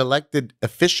highest paid elected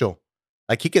official.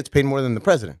 Like, he gets paid more than the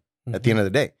president at the end of the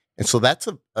day. And so that's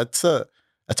a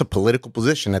political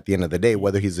position at the end of the day,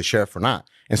 whether he's the sheriff or not.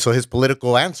 And so his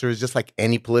political answer is just like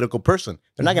any political person.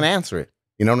 They're not going to answer it.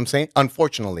 You know what I'm saying?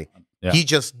 Unfortunately, he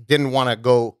just didn't want to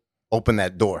go open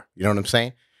that door. You know what I'm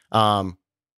saying? And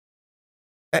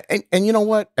you know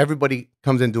what? Everybody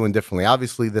comes in doing differently.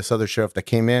 Obviously, this other sheriff that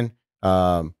came in,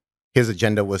 his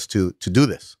agenda was to do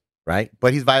this, right?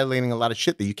 But he's violating a lot of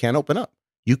shit that you can't open up.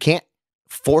 You can't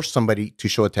force somebody to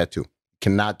show a tattoo. You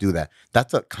cannot do that.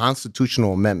 That's a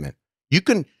constitutional amendment. You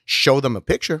can show them a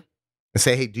picture and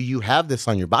say, hey, do you have this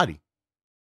on your body?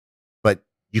 But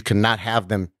you cannot have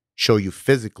them show you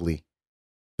physically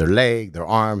their leg, their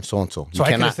arm, so and so. You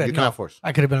cannot force.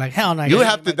 I could have been like, hell no. You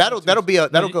have to. That'll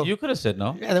go. You could have said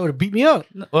no. Yeah, they would have beat me up.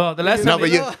 Well, the last time.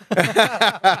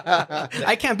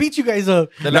 I can't beat you guys up.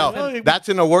 No, that's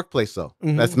in a workplace though.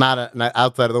 That's not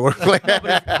outside of the workplace. No,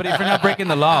 but if you're not breaking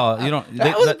the law, you don't.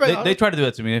 They tried to do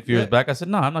that to me a few years back. I said,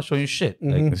 no, I'm not showing you shit.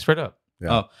 Like, straight up.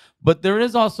 Yeah. But there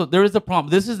is a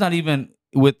problem. This is not even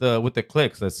with the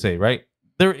cliques. Let's say, right?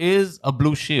 There is a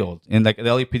blue shield in like the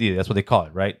LAPD. That's what they call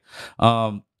it, right?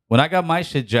 When I got my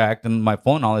shit jacked and my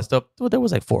phone and all that stuff, dude, there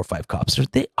was like 4 or 5 cops.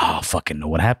 They all fucking know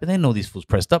what happened. They know these fools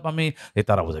pressed up on me. They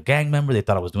thought I was a gang member. They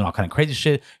thought I was doing all kind of crazy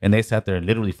shit. And they sat there and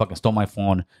literally fucking stole my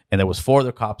phone. And there was 4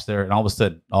 other cops there. And all of a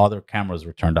sudden, all their cameras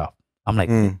were turned off. I'm like,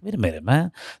 wait a minute,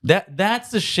 man.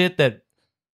 That's the shit that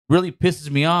really pisses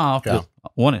me off. Yeah.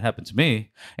 One, it happened to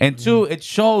me. And 2, it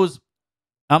shows,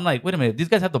 I'm like, wait a minute. These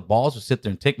guys have the balls to sit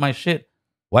there and take my shit.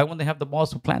 Why wouldn't they have the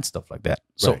balls to plant stuff like that?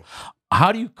 So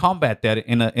how do you combat that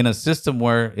in a system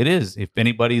where it is, if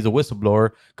anybody is a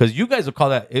whistleblower? Because you guys would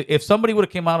call that, if somebody would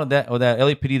have came out of that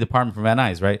LAPD department from Van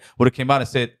Nuys, right, would have came out and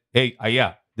said, hey,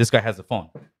 yeah, this guy has a phone.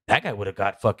 That guy would have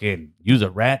got fucking use a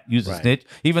rat, use a snitch.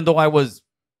 Even though I was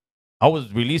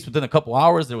released within a couple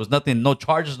hours, there was nothing, no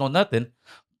charges, no nothing.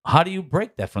 How do you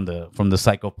break that from the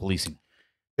psycho policing?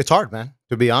 It's hard, man.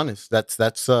 To be honest,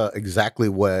 that's exactly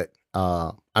what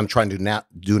I'm trying to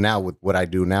do now with what I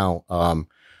do now.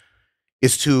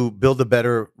 Is to build a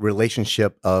better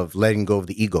relationship of letting go of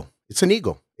the ego. It's an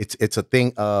ego. It's a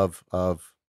thing of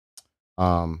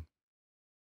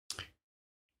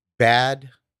bad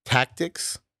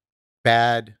tactics,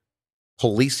 bad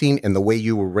policing, and the way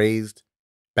you were raised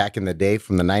back in the day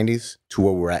from the 90s to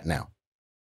where we're at now.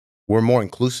 We're more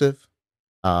inclusive.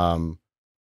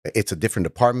 It's a different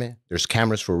department. There's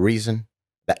cameras for a reason.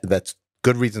 That's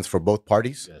good reasons for both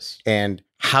parties. Yes. And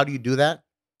how do you do that?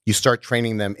 You start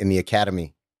training them in the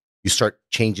academy. You start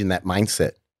changing that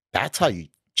mindset. That's how you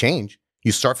change.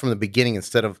 You start from the beginning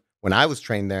instead of when I was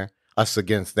trained there, us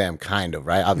against them, kind of,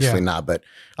 right? Obviously not, but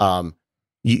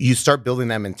you start building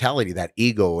that mentality, that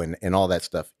ego and all that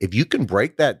stuff. If you can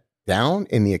break that down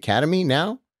in the academy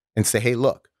now and say, hey,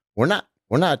 look, we're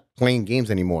not playing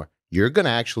games anymore. You're going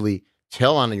to actually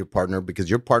tell on your partner because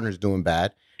your partner's doing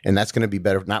bad. And that's going to be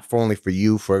better, not for only for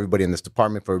you, for everybody in this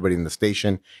department, for everybody in the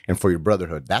station, and for your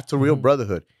brotherhood. That's a real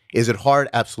brotherhood. Is it hard?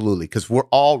 Absolutely. Because we're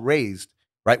all raised,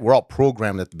 right? We're all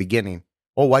programmed at the beginning.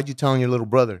 Oh, why'd you tell on your little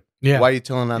brother? Yeah. Why are you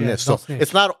telling on this? So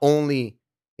it's not only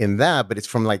in that, but it's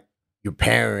from like your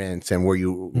parents and where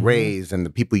you raised and the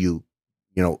people you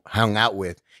hung out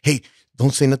with. Hey,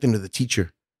 don't say nothing to the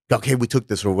teacher. Okay, we took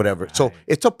this or whatever. Right. So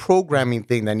it's a programming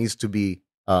thing that needs to be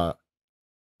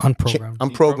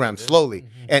unprogrammed slowly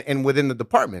and within the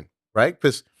department, right?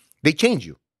 Because they change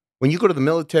you. When you go to the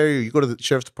military or you go to the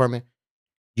sheriff's department,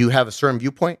 you have a certain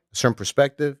viewpoint, a certain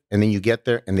perspective, and then you get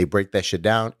there and they break that shit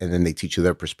down and then they teach you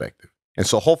their perspective. And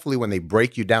so hopefully when they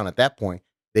break you down at that point,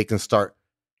 they can start,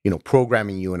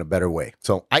 programming you in a better way.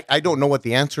 So I don't know what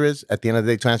the answer is at the end of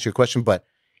the day to answer your question, but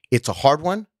it's a hard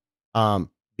one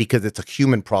because it's a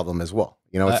human problem as well.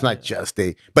 It's not just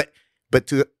but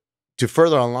to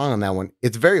further along on that one,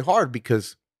 it's very hard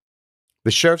because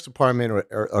the sheriff's department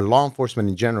or law enforcement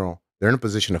in general, they're in a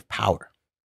position of power.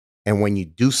 And when you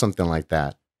do something like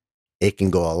that, it can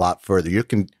go a lot further. You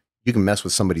can mess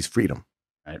with somebody's freedom.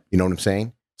 Right. You know what I'm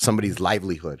saying? Somebody's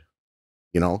livelihood,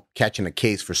 catching a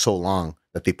case for so long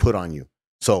that they put on you.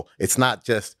 So it's not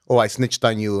just, oh, I snitched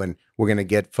on you and we're going to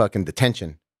get fucking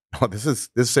detention. No, this is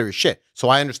serious shit. So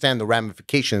I understand the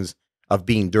ramifications of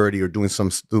being dirty or doing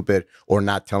something stupid or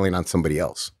not telling on somebody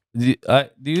else.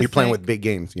 You're playing with big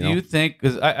games, Do you think,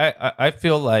 because I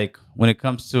feel like when it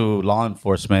comes to law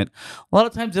enforcement, a lot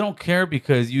of times they don't care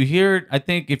because you hear, I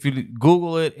think if you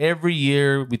Google it, every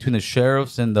year between the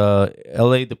sheriffs and the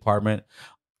LA department,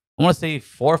 I want to say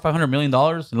 $400 or $500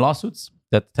 million in lawsuits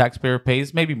that the taxpayer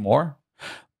pays, maybe more.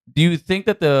 Do you think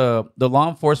that the law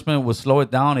enforcement will slow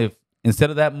it down if instead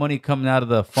of that money coming out of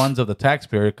the funds of the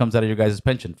taxpayer, it comes out of your guys'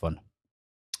 pension fund?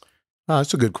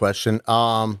 That's a good question.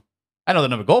 I know they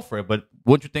never go for it, but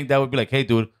wouldn't you think that would be like, hey,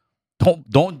 dude,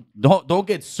 don't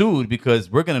get sued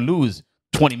because we're gonna lose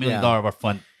 $20 million of our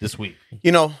fund this week?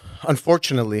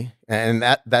 Unfortunately, and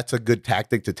that's a good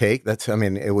tactic to take.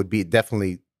 It would be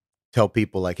definitely tell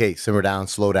people like, hey, simmer down,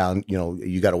 slow down.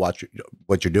 You got to watch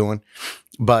what you're doing.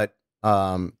 But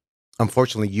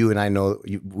unfortunately, you and I know,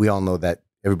 we all know that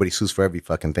everybody sues for every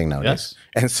fucking thing nowadays.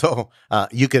 Yes. And so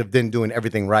you could have been doing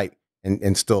everything right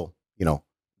and still,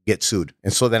 get sued.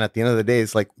 And so then at the end of the day,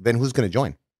 it's like, then who's going to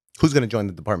join? Who's going to join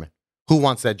the department? Who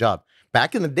wants that job?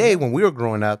 Back in the day when we were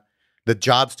growing up, the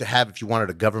jobs to have if you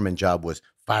wanted a government job was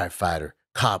firefighter,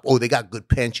 cop. Oh, they got good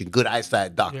pension, good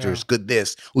eyesight doctors, good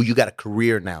this. Oh, you got a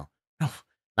career now. No,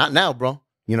 not now, bro.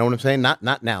 You know what I'm saying? Not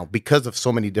now, because of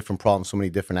so many different problems, so many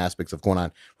different aspects of going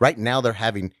on. Right now, they're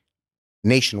having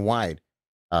nationwide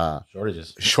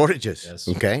shortages. Yes.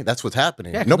 Okay, that's what's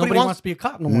happening. Yeah, nobody wants to be a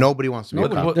cop no more. Nobody wants to be a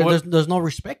cop. There's no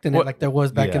respect in it like there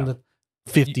was back in the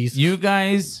 50s. You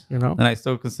guys, and I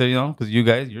still consider, because you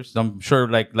guys, I'm sure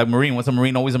like Marine. Once a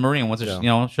Marine, always a Marine. Once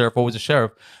a sheriff, always a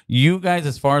sheriff. You guys,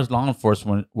 as far as law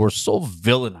enforcement, were so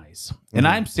villainized, and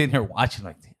I'm sitting here watching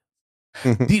like,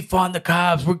 defund the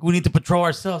cops. We need to patrol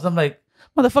ourselves. I'm like,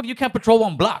 motherfucker, you can't patrol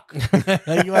one block. You want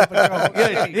to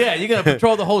patrol? Yeah, you're gonna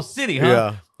patrol the whole city, huh?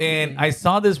 Yeah. And I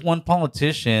saw this one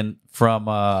politician from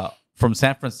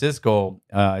San Francisco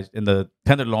in the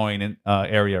Tenderloin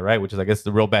area, right? Which is, I guess,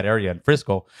 the real bad area in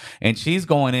Frisco. And she's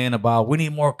going in about, we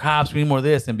need more cops, we need more of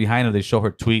this. And behind her, they show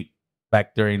her tweet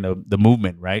back during the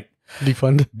movement, right?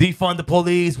 Defund the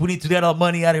police. We need to get our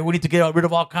money out of here. We need to get rid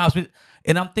of all cops.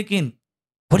 And I'm thinking,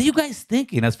 what are you guys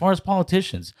thinking as far as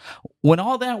politicians? When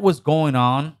all that was going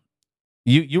on,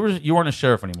 you weren't a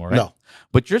sheriff anymore, right? No.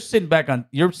 But you're sitting back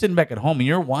at home and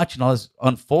you're watching all this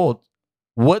unfold.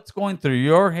 What's going through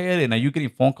your head? And are you getting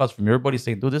phone calls from everybody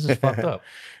saying, dude, this is fucked up?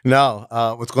 No.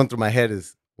 What's going through my head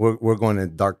is we're going in a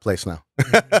dark place now.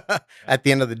 At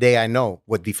the end of the day, I know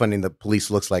what defunding the police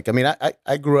looks like.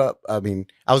 I grew up, I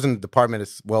was in the department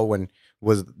as well when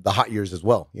was the hot years as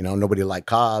well. Nobody liked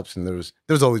cops, and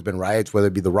there's always been riots, whether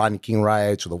it be the Rodney King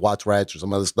riots or the Watts riots or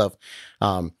some other stuff.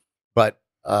 But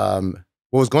what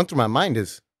was going through my mind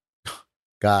is,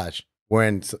 gosh, we're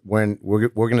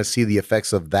gonna see the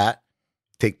effects of that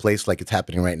take place like it's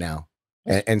happening right now,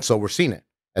 and so we're seeing it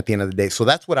at the end of the day. So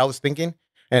that's what I was thinking,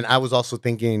 and I was also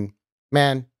thinking,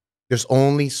 man, there's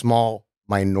only small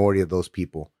minority of those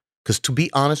people. Because to be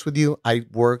honest with you, I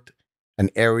worked an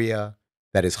area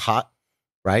that is hot,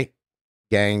 right?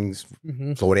 Gangs,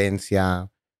 Florencia,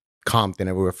 Compton,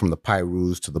 everywhere from the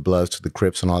Pyrus to the Bloods to the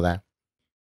Crips and all that.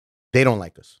 They don't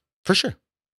like us, for sure.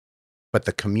 But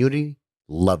the community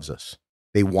loves us.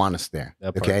 They want us there,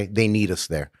 okay? They need us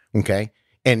there, okay?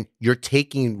 And you're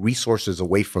taking resources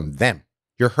away from them.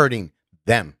 You're hurting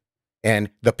them. And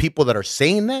the people that are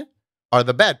saying that are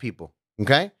the bad people,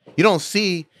 okay? You don't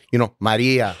see,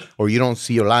 Maria, or you don't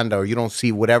see Yolanda, or you don't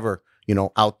see whatever,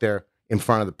 out there in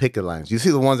front of the picket lines. You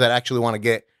see the ones that actually want to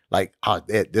get like,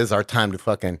 this is our time to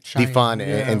fucking defund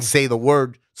and say the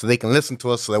word so they can listen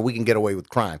to us so that we can get away with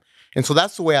crime. And so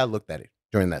that's the way I looked at it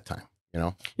during that time,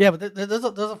 Yeah, but there's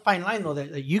a fine line, though,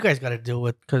 that you guys got to deal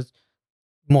with, because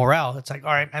morale, it's like,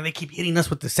 all right, man, they keep hitting us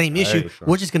with the same issue. Sure.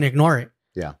 We're just going to ignore it.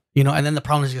 Yeah. And then the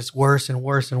problem is just worse and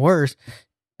worse and worse.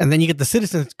 And then you get the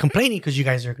citizens complaining because you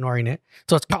guys are ignoring it.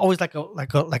 So it's always like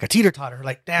a teeter-totter,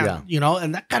 like, damn,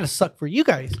 and that kind of sucked for you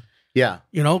guys. Yeah.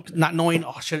 Not knowing,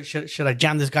 should I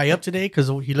jam this guy up today because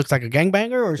he looks like a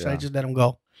gangbanger, or should I just let him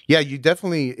go? Yeah,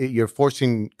 you're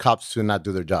forcing cops to not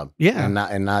do their job. Yeah.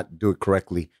 And not do it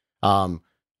correctly.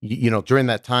 During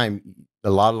that time,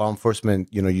 a lot of law enforcement,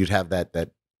 you'd have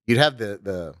you'd have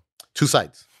the two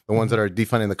sides. The ones that are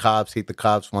defunding the cops, hate the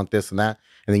cops, want this and that.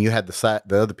 And then you had the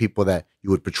other people that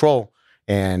you would patrol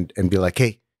and be like,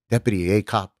 hey, deputy, hey,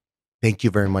 cop, thank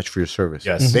you very much for your service.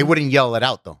 Yes. They wouldn't yell it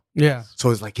out, though. Yeah. So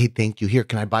it's like, hey, thank you. Here,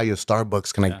 can I buy you a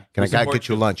Starbucks? Can I get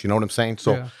you lunch? You know what I'm saying?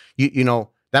 So,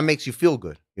 that makes you feel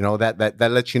good.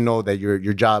 That lets you know that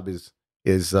your job is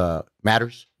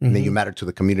matters. And then you matter to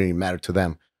the community, matter to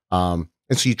them. And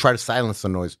so you try to silence the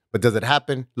noise. But does it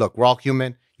happen? Look, we're all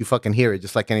human. You fucking hear it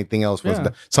just like anything else. Yeah.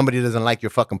 Somebody doesn't like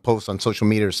your fucking post on social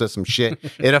media or says some shit,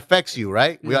 it affects you,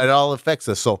 right? It all affects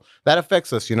us. So that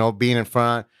affects us, being in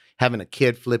front, having a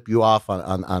kid flip you off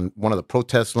on one of the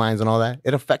protest lines and all that.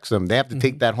 It affects them. They have to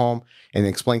take that home and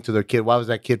explain to their kid, why was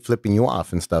that kid flipping you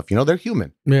off and stuff? They're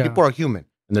human. Yeah. People are human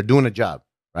and they're doing a job,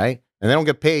 right? And they don't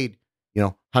get paid,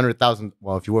 100,000.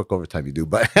 Well, if you work overtime, you do,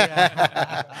 but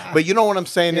but you know what I'm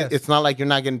saying? Yes. It's not like you're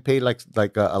not getting paid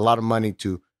like a lot of money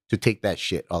to take that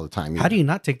shit all the time. How do you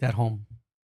not take that home?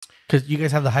 Because you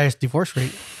guys have the highest divorce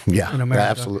rate in America. Yeah,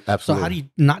 absolutely. So how do you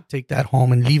not take that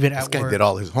home and leave it at work? This guy did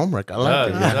all his homework. I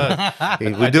like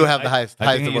it. We do have the highest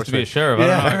divorce rate. He used to be a sheriff.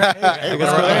 I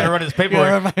gotta run his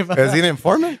paperwork. Is he an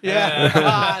informant?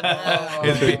 Yeah.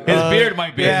 His beard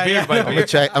might be. His beard might be.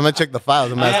 I'm gonna check the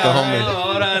files. I'm gonna ask the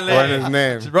homie. What his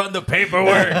name? Just run the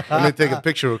paperwork. Let me take a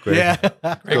picture real quick. Yeah.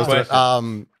 Great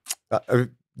question.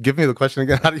 Give me the question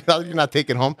again. How do you not take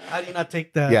it home? How do you not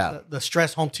take the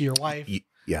stress home to your wife?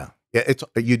 Yeah,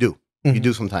 you do. You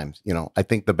do sometimes. I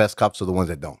think the best cops are the ones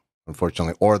that don't,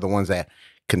 unfortunately, or the ones that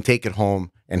can take it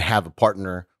home and have a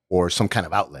partner or some kind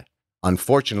of outlet.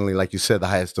 Unfortunately, like you said, the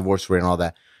highest divorce rate and all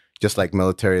that, just like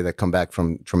military that come back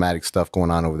from traumatic stuff going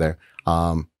on over there.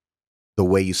 The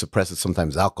way you suppress it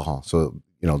sometimes is alcohol. So,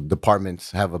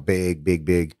 departments have a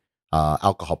big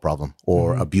alcohol problem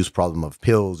or abuse problem of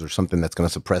pills or something that's going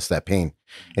to suppress that pain.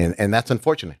 And that's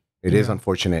unfortunate. It is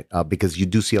unfortunate because you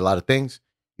do see a lot of things.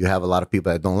 You have a lot of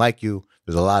people that don't like you.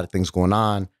 There's a lot of things going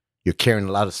on. You're carrying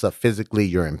a lot of stuff physically.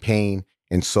 You're in pain.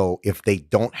 And so if they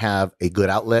don't have a good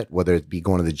outlet, whether it be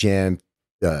going to the gym,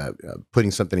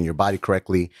 putting something in your body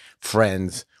correctly,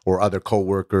 friends or other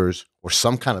coworkers or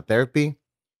some kind of therapy,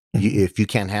 if you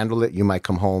can't handle it, you might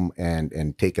come home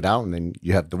and take it out. And then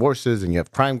you have divorces and you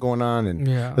have crime going on. And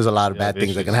there's a lot of bad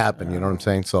things that can happen. You know what I'm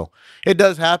saying? So it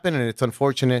does happen and it's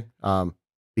unfortunate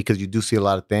because you do see a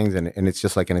lot of things and it's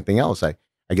just like anything else. I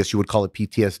guess you would call it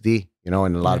PTSD, and a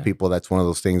lot of people, that's one of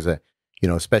those things that,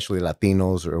 especially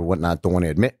Latinos or whatnot, don't want to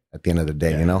admit at the end of the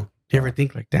day, Do you ever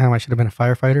think like, damn, I should have been a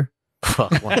firefighter?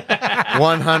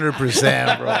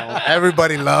 100%, bro.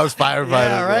 Everybody loves firefighters.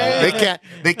 Yeah, right?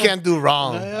 They can't do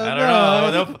wrong. I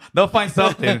don't know. They'll find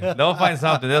something. They'll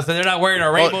say they're not wearing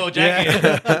a rainbow jacket.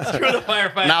 Screw the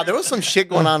firefighter. Now there was some shit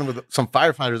going on with some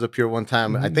firefighters up here one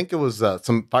time. I think it was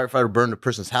some firefighter burned a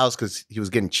person's house because he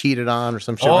was getting cheated on or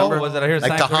some shit. Remember? Was it here?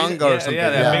 Like Tahanga or something? Yeah,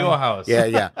 that big old house.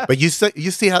 Yeah. But you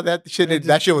see how that shit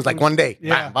was like one day.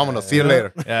 Bam, I'm gonna see you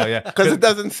later. Yeah. Because it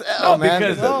doesn't sell, man.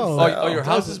 Your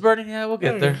house is burning. Yeah, we'll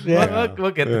get there.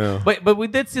 We'll get there. But we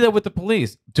did see that with the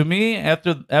police. To me,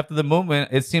 after the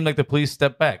movement, it seemed like the police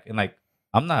stepped back and like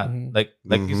I'm not like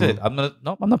you said. Mhm.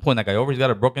 I'm not pulling that guy over. He's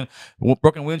got a broken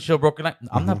windshield, broken eye.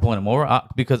 I'm not pulling him over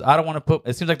because I don't want to put.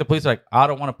 It seems like the police are like, I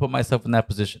don't want to put myself in that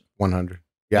position. 100.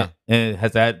 Yeah. And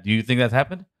has that? Do you think that's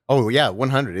happened? Oh yeah,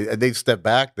 100. They've stepped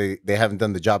back. They haven't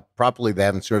done the job properly. They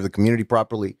haven't served the community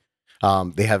properly.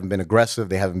 They haven't been aggressive.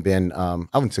 They haven't been. I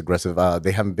wouldn't say aggressive.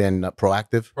 They haven't been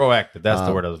proactive. Proactive. That's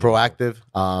the word I was proactive.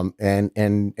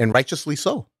 And righteously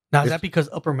so. Now, is that because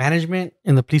upper management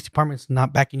in the police department's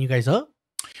not backing you guys up?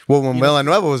 Well, when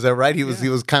Villanueva was there, right? He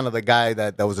was kind of the guy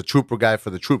that was a trooper guy for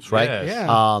the troops, right? Yes.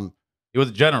 Yeah. He was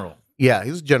a general. Yeah,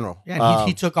 he was general. Yeah,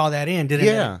 he took all that in, didn't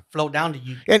it flow down to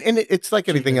you? And it's like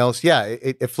anything else. Yeah,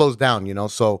 it flows down, you know.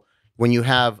 So when you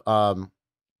have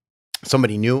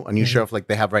somebody new, a new sheriff like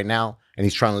they have right now, and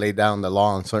he's trying to lay down the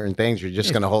law on certain things, you're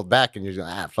just going to hold back, and you're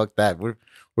just fuck that.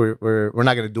 We're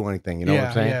not going to do anything. You know what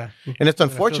I'm saying? Yeah. And it's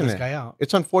unfortunate.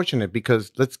 It's unfortunate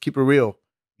because let's keep it real.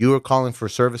 You were calling for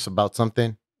service about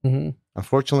something. Mm-hmm.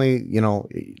 Unfortunately, you know,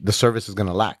 the service is going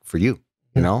to lack for you.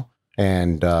 You know,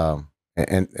 and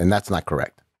that's not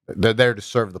correct. They're there to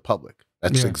serve the public.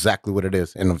 That's exactly what it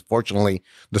is. And unfortunately,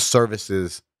 the service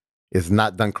is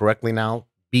not done correctly now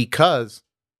because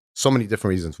so many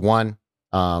different reasons. One,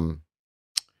 the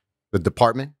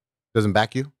department doesn't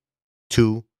back you.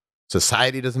 Two,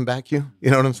 society doesn't back you.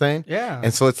 You know what I'm saying? Yeah.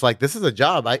 And so it's like, this is a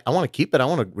job. I want to keep it. I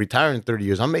want to retire in 30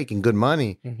 years. I'm making good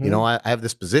money. Mm-hmm. You know, I have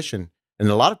this position. And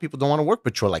a lot of people don't want to work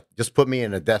patrol. Like, just put me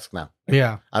in a desk now.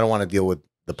 Yeah. I don't want to deal with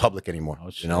the public anymore.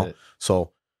 Oh, shit. You know?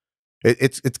 So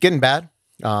it's getting bad.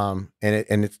 And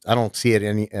it's I don't see it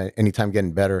anytime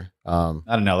getting better. Not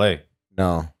in LA.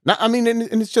 No. I mean,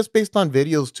 and it's just based on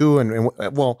videos too. And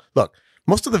well, look,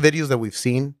 most of the videos that we've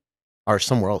seen are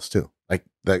somewhere else too. Like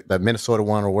the Minnesota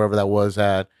one or wherever that was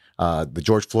at. The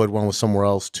George Floyd one was somewhere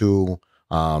else too.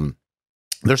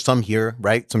 There's some here,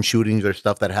 right? Some shootings or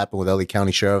stuff that happened with LA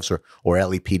County sheriffs or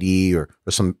LAPD or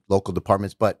some local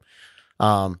departments. But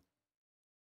the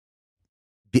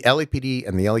LAPD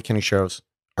and the LA County sheriffs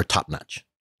are top notch.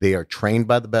 They are trained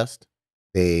by the best.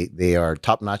 They are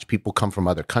top notch. People come from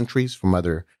other countries, from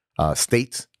other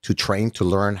states to train, to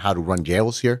learn how to run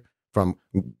jails here. From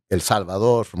El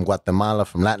Salvador, from Guatemala,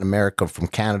 from Latin America, from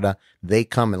Canada. They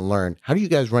come and learn, how do you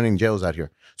guys running jails out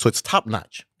here? So it's top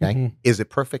notch. Okay. Mm-hmm. Is it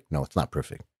perfect? No, it's not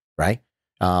perfect. Right.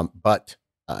 But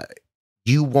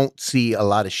you won't see a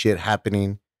lot of shit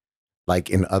happening like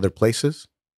in other places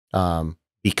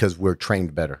because we're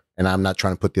trained better. And I'm not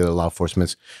trying to put the other law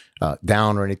enforcement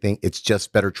down or anything. It's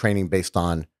just better training based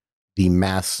on the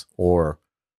mass, or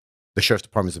the sheriff's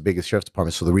department is the biggest sheriff's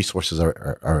department. So the resources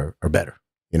are better.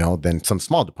 You know, than some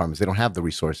small departments. They don't have the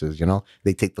resources, you know.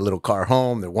 They take the little car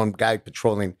home. They're one guy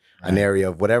patrolling an area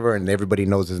of whatever, and everybody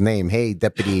knows his name. Hey,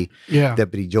 Deputy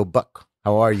Joe Buck,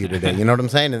 how are you today? You know what I'm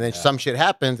saying? And then some shit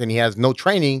happens, and he has no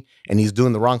training, and he's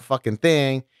doing the wrong fucking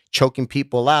thing, choking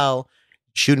people out,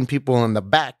 shooting people in the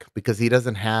back because he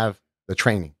doesn't have the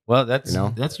training. Well, that's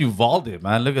Uvalde,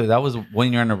 man. Look at that was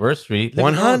 1 year anniversary.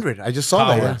 100. I just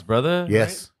saw cowards, that, brother.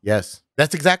 Yes, right? Yes.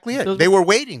 That's exactly it. They were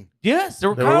waiting. Yes, they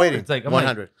were waiting. It's like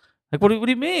 100. Like, what do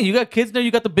you mean? You got kids there.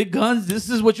 You got the big guns. This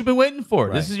is what you've been waiting for.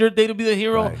 Right. This is your day to be the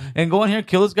hero and go in here and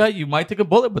kill this guy. You might take a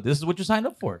bullet, but this is what you signed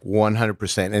up for.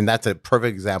 100%. And that's a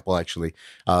perfect example, actually,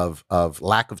 of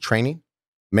lack of training,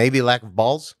 maybe lack of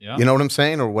balls. Yeah. You know what I'm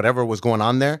saying, or whatever was going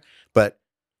on there. But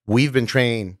we've been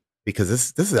trained because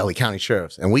this is LA County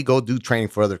sheriffs, and we go do training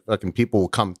for other fucking people who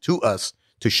come to us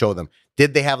to show them.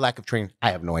 Did they have lack of training? I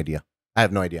have no idea.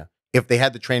 If they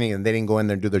had the training and they didn't go in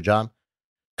there and do their job,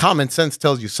 common sense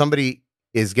tells you somebody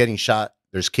is getting shot.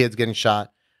 There's kids getting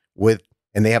shot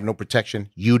and they have no protection.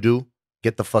 You do.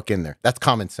 Get the fuck in there. That's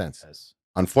common sense. Yes.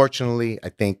 Unfortunately, I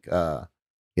think, it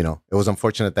was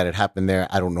unfortunate that it happened there.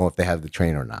 I don't know if they have the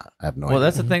training or not. I have no idea. Well,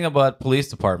 that's the thing about police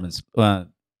departments.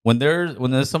 When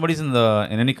there's somebody's in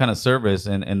any kind of service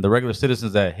and the regular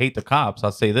citizens that hate the cops,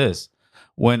 I'll say this.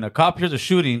 When a cop hears a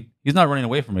shooting, he's not running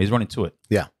away from it. He's running to it.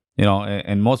 Yeah. You know,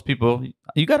 and most people,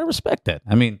 you got to respect that.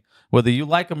 I mean, whether you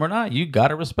like them or not, you got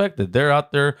to respect it. They're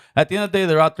out there. At the end of the day,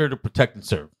 they're out there to protect and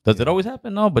serve. Does it always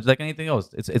happen? No, but like anything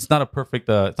else, it's not a perfect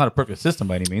system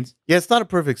by any means. Yeah, it's not a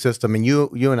perfect system, and you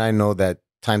and I know that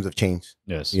times have changed.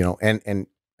 Yes. You know, and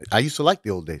I used to like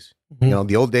the old days. Mm-hmm. You know,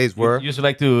 the old days were. You used to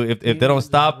like to if they don't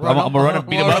stop, I'm gonna run and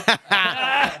beat them up.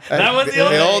 That was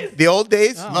the old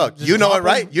days. Look, you know it,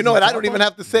 right? You know it. I don't even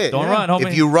have to say it. Don't run, homie.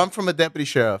 If you run from a deputy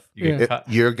sheriff,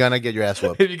 you're gonna get your ass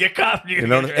whooped. If you get caught,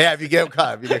 if you get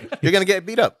caught, you're gonna get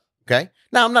beat up. Okay.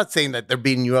 Now I'm not saying that they're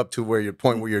beating you up to where you're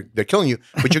point where they're killing you,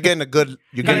 but you're getting a good.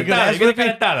 You're getting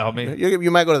homie.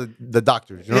 You might go to the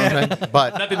doctors. You know what I'm saying?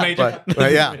 But nothing major.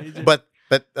 But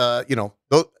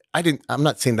I'm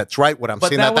not saying that's right. What I'm But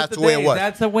saying that was that's the way it was.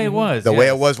 That's the way it was. The way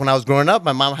it was when I was growing up.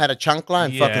 My mom had a chancla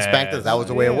and fucking spanked us. That was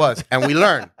the way it was. And we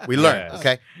learned. Yes.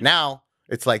 Okay. Now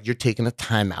it's like you're taking a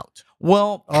timeout.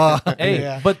 Well,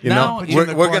 hey, but You now know, you in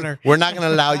the corner. we're not gonna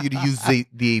allow you to use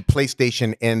the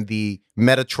PlayStation and the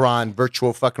Metatron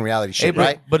virtual fucking reality shit,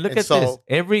 right? But look And at this.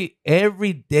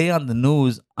 Every day on the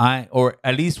news, or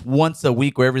at least once a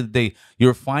week or every day,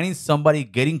 you're finding somebody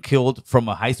getting killed from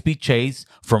a high speed chase,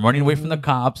 from running away from the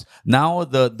cops. Now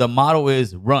the motto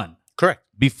is run. Correct.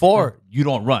 Before you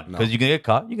don't run because you can get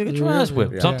caught, you can get your ass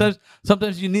whipped. Yeah.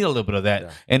 Sometimes you need a little bit of that, Yeah.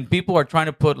 and people are trying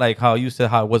to put like how you said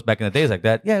how it was back in the days like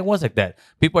that. Yeah, it was like that.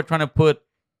 People are trying to put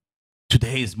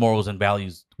today's morals and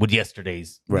values with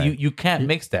yesterday's. Right. You can't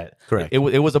mix that. Correct. It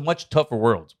was a much tougher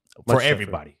world for Much tougher.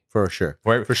 everybody. For sure.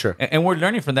 For sure. And we're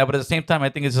learning from that, but at the same time, I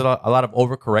think it's a lot of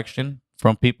overcorrection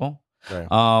from people. Right.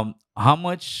 How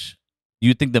much do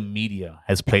you think the media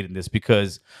has played in this?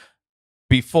 Because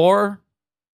before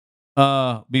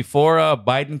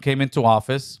Biden came into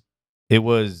office, it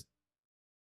was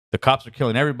the cops are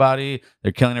killing everybody.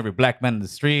 They're killing every black man in the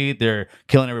street. They're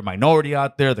killing every minority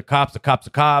out there. The cops.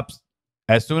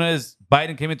 As soon as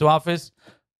Biden came into office,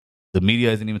 the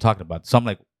media isn't even talking about it. So I'm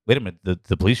like, wait a minute,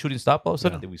 the police shooting stopped all of a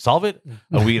sudden? Yeah. Did we solve it?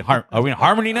 Are we in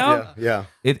harmony now? Yeah.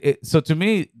 So to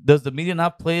me, does the media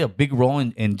not play a big role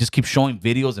in just keep showing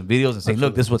videos and saying,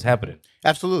 look, this is what's happening?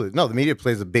 Absolutely. No, the media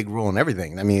plays a big role in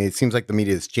everything. I mean, it seems like the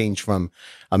media has changed from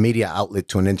a media outlet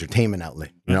to an entertainment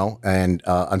outlet, you know? And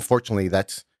unfortunately,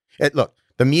 that's it. Look,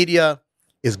 the media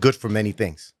is good for many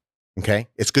things. Okay.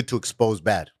 It's good to expose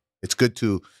bad. It's good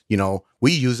to,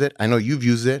 we use it. I know you've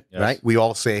used it, Yes. right? We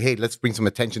all say, hey, let's bring some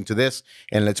attention to this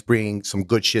and let's bring some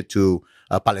good shit to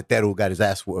a paletero who got his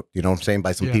ass whooped, you know what I'm saying,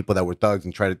 by some people that were thugs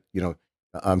and try to,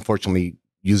 unfortunately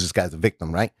use this guy as a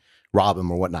victim, right? Rob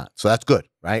him or whatnot. So that's good,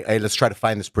 right? Hey, let's try to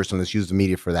find this person. Let's use the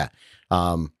media for that.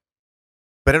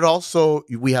 But it also,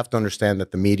 we have to understand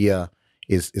that the media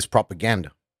is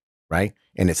propaganda, right?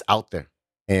 And it's out there.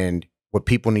 And what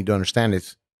people need to understand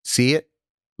is see it,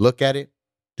 look at it,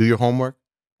 do your homework,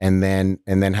 and then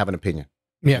have an opinion.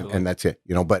 Yeah. And that's it.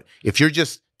 But if you're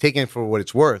just taking it for what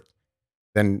it's worth,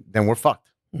 then we're fucked.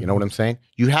 You know what I'm saying?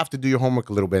 You have to do your homework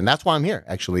a little bit. And that's why I'm here,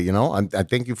 actually. I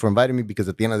thank you for inviting me, because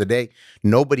at the end of the day,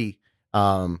 nobody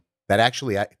that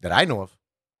I know of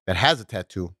that has a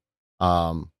tattoo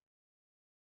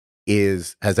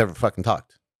has ever fucking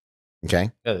talked.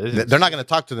 Okay? Yeah, They're not going to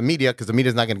talk to the media because the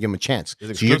media's not going to give them a chance.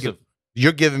 It's So exclusive.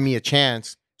 you're giving me a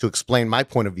chance to explain my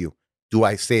point of view. Do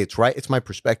I say it's right? It's my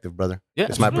perspective, brother. Yeah,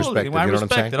 It's my absolutely. perspective. I You know what I'm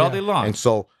respect saying? it all day long. And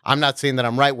so I'm not saying that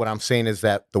I'm right. What I'm saying is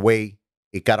that the way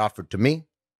it got offered to me,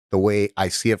 the way I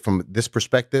see it from this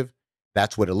perspective,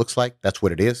 that's what it looks like. That's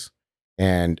what it is.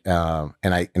 And I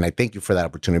thank you for that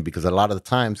opportunity, because a lot of the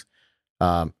times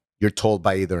you're told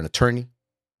by either an attorney,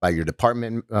 by your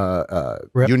department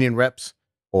union reps,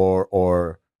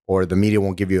 or the media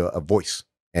won't give you a voice.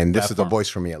 And this is a voice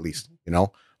for me, at least.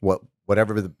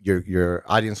 Whatever your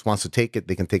audience wants to take it,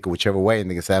 they can take it whichever way, and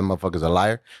they can say that motherfucker's a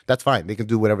liar. That's fine. They can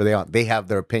do whatever they want. They have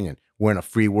their opinion. We're in a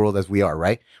free world as we are,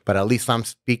 right? But at least I'm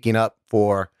speaking up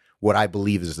for what I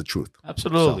believe is the truth.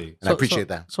 Absolutely. And I appreciate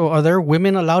that. So are there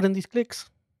women allowed in these cliques?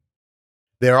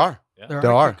 There are.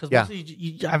 There are, Because yeah.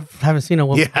 I haven't seen a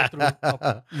woman Yeah. go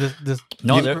through this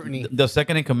No, scrutiny the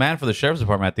second in command for the sheriff's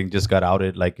department, I think, just got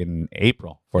outed like in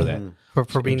April for that.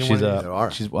 for being She's one. There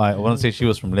are. I want to say she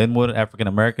was from Linwood, African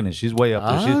American, and she's way up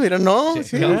there. She's, We don't know. she-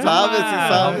 Sí, Come sabes, sí on,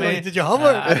 sabes. man. Did you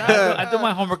homework? I do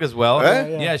my homework as well.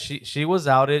 Eh? Yeah, she was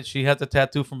outed. She has a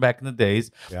tattoo from back in the days.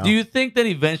 Yeah. Do you think that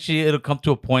eventually it'll come to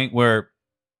a point where,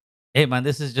 hey man,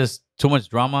 this is just too much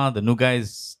drama? The new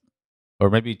guys, or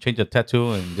maybe change a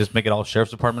tattoo and just make it all sheriff's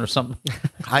department or something?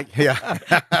 I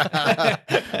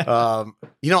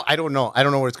don't know. I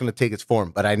don't know where it's going to take its form,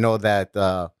 but I know that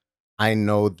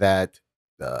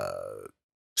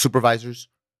supervisors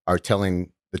are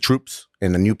telling the troops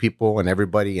and the new people and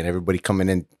everybody coming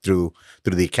in through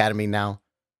the academy now,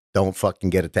 don't fucking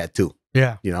get a tattoo.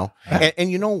 Yeah.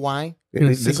 And you know why? You're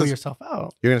going to This single is- yourself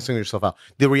out. You're gonna single yourself out.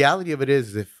 The reality of it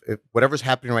is, if whatever's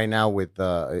happening right now with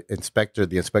the inspector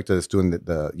that's doing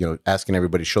the asking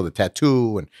everybody to show the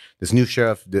tattoo, and this new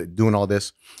sheriff doing all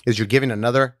this, is you're giving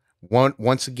another one.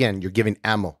 Once again, you're giving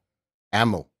ammo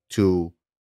to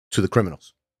the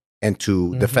criminals and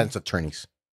to defense attorneys.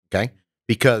 Okay,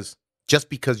 because just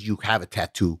because you have a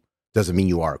tattoo doesn't mean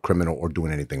you are a criminal or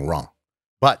doing anything wrong.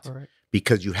 But All right.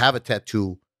 because you have a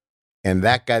tattoo, and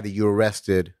that guy that you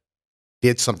arrested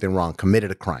did something wrong,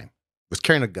 committed a crime, was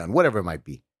carrying a gun, whatever it might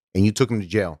be, and you took him to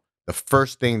jail, the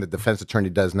first thing the defense attorney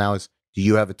does now is, do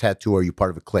you have a tattoo or are you part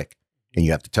of a clique? And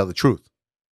you have to tell the truth.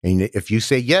 And if you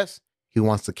say yes, he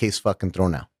wants the case fucking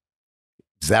thrown out.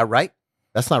 Is that right?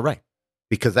 That's not right.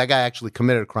 Because that guy actually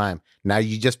committed a crime. Now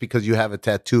just because you have a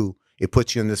tattoo, it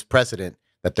puts you in this precedent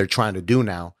that they're trying to do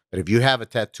now, that if you have a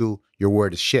tattoo, your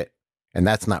word is shit. And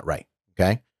that's not right.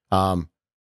 Okay.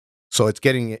 So it's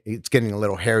getting a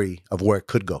little hairy of where it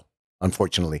could go,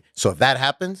 unfortunately. So if that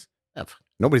happens,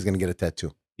 nobody's gonna get a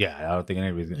tattoo. Yeah, I don't think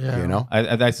anybody's gonna. You know,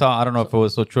 I saw. I don't know if it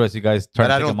was so true as you guys turned.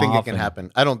 But I don't think it can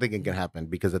happen. I don't think it can happen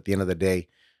because at the end of the day,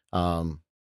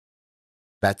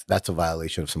 that's a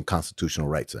violation of some constitutional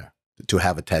rights there. To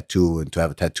have a tattoo and to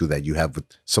have a tattoo that you have with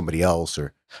somebody else,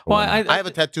 or I have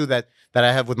a tattoo that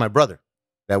I have with my brother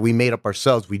that we made up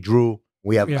ourselves. We drew.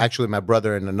 We have actually my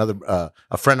brother and another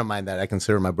a friend of mine that I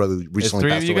consider my brother who recently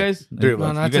passed away. Guys? Three of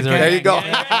us. There you go.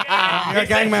 You're a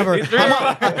gang member.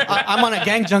 I'm on a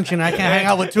gang junction. I can't hang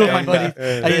out with two of my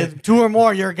buddies. Two or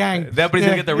more, you're a gang. Everybody's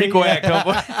gonna get the RICO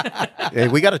Act. Hey,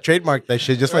 we got to trademark that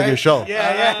shit just like your show.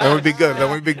 Yeah. That would be good. That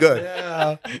would be good.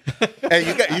 Yeah.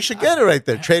 Hey, you should get it right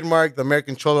there. Trademark, the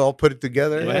American Troller, all put it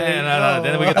together. No.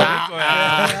 Then we get the RICO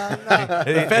Act.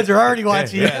 The feds are already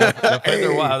watching. The feds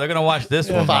are they're gonna watch this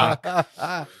one.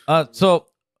 So,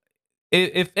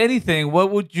 if anything,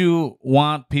 what would you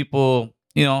want people,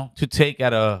 to take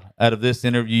out of this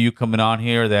interview, you coming on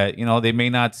here that they may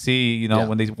not see,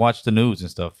 when they watch the news and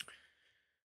stuff?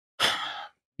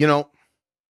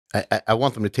 I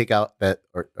want them to take out that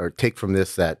or take from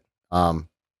this that law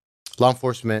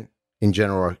enforcement in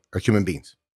general are human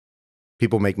beings.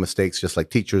 People make mistakes just like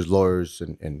teachers, lawyers,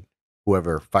 and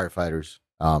whoever, firefighters.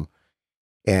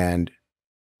 And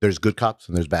there's good cops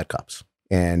and there's bad cops.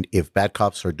 And if bad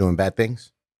cops are doing bad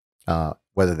things,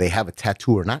 whether they have a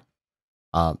tattoo or not,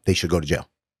 they should go to jail.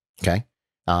 Okay.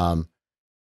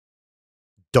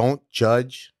 Don't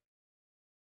judge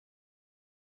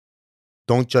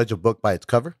a book by its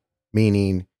cover,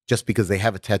 meaning just because they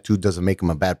have a tattoo doesn't make them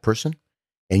a bad person.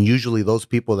 And usually those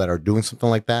people that are doing something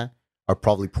like that are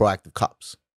probably proactive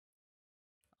cops.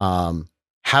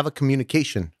 Have a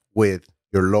communication with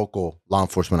your local law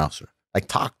enforcement officer. Like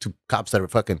talk to cops that are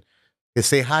fucking, they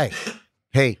say hi.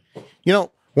 Hey,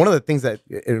 one of the things that,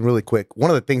 and really quick, one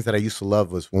of the things that I used to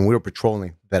love was when we were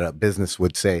patrolling that a business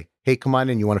would say, hey, come on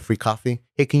in, you want a free coffee?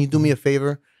 Hey, can you do me a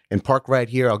favor and park right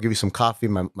here? I'll give you some coffee.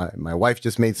 My wife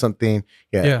just made something.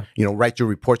 Yeah. Write your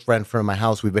reports right in front of my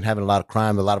house. We've been having a lot of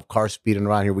crime, a lot of cars speeding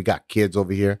around here. We got kids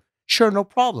over here. Sure, no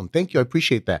problem. Thank you. I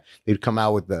appreciate that. They'd come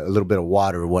out with a little bit of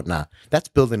water or whatnot. That's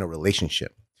building a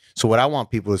relationship. So what I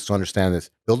want people is to understand is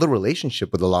build a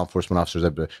relationship with the law enforcement officers.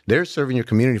 They're serving your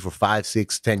community for 5,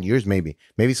 6, 10 years, maybe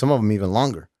some of them even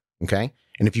longer. Okay.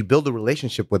 And if you build a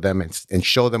relationship with them and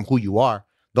show them who you are,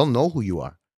 they'll know who you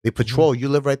are. They patrol. You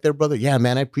live right there, brother. Yeah,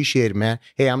 man, I appreciate it, man.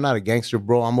 Hey, I'm not a gangster,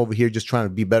 bro. I'm over here just trying to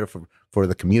be better for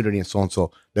the community and so on.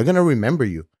 So they're going to remember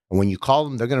you. And when you call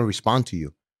them, they're going to respond to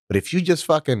you. But if you just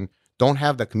fucking don't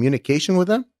have the communication with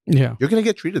them, you're going to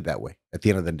get treated that way at the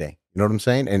end of the day. You know what I'm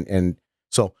saying? And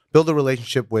so build a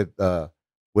relationship with where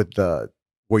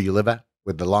you live at,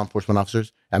 with the law enforcement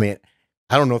officers. I mean,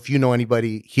 I don't know if you know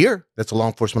anybody here that's a law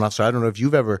enforcement officer. I don't know if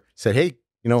you've ever said, hey,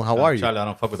 how are you? Charlie, I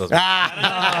don't fuck with those.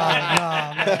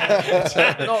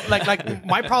 No, like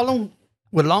my problem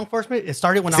with law enforcement, it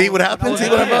started when See what happens?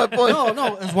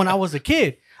 No, it was when I was a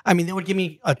kid. I mean, they would give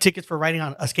me tickets for riding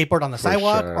on a skateboard on the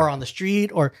sidewalk or on the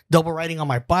street or double riding on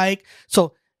my bike.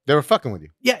 So they were fucking with you.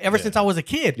 Yeah, ever since I was a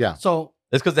kid. Yeah. So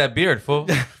it's because that beard, fool.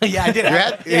 Yeah, I did. You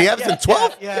had it since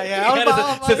 12? Yeah.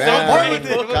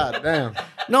 God damn.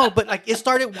 No, but like it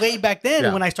started way back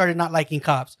then when I started not liking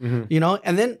cops. And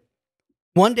then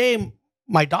one day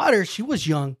my daughter, she was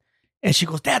young, and she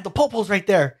goes, "Dad, the popo's right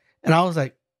there." And I was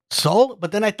like, so?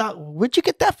 But then I thought, where'd you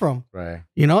get that from? Right.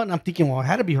 And I'm thinking, well, it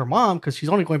had to be her mom because she's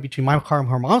only going between my car and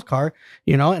her mom's car,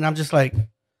 and I'm just like,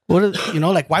 what is,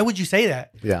 like, why would you say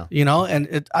that? Yeah. And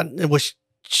it was,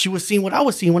 she was seeing what I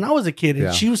was seeing when I was a kid,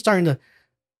 and she was starting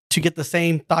to get the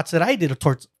same thoughts that I did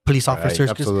towards police officers.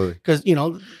 Absolutely. Because,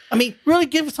 I mean, really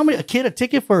give a kid a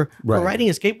ticket for riding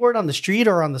a skateboard on the street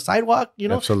or on the sidewalk,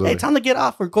 Absolutely. Hey, tell him to get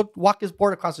off or go walk his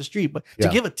board across the street. But to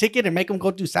give a ticket and make him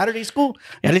go do Saturday school,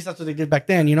 at least that's what they did back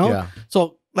then, Yeah.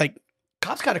 So, like,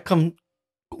 cops got to come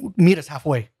meet us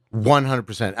halfway.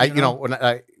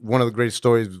 100%. One of the greatest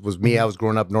stories was me. I was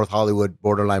growing up North Hollywood,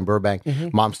 borderline Burbank.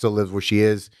 Mom still lives where she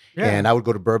is. Yeah. And I would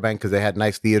go to Burbank because they had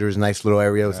nice theaters, nice little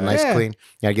areas, nice clean.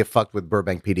 And I get fucked with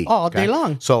Burbank PD. All day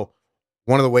long. So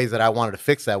one of the ways that I wanted to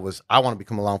fix that was I want to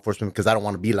become a law enforcement because I don't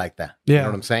want to be like that. Yeah. You know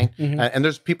what I'm saying? And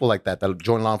there's people like that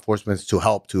join law enforcement to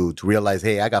help, to realize,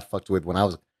 hey, I got fucked with when I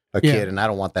was a kid and I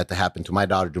don't want that to happen to my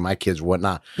daughter, to my kids or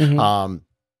whatnot. And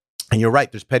you're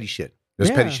right. There's petty shit. There's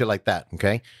petty shit like that.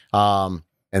 Okay. And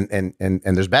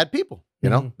there's bad people. You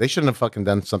know, they shouldn't have fucking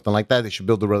done something like that. They should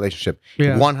build a relationship.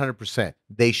 Yeah. 100%.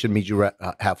 They should meet you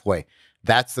halfway.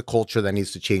 That's the culture that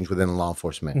needs to change within law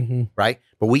enforcement, right?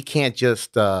 But we can't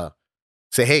just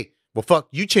say, hey, well, fuck,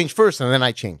 you change first and then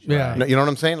I change. Yeah. You know what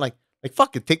I'm saying? Like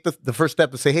fuck it. Take the first step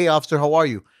and say, hey, officer, how are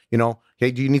you? You know, hey,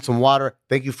 do you need some water?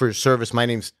 Thank you for your service. My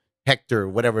name's Hector,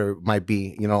 whatever it might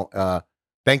be. You know,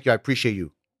 thank you. I appreciate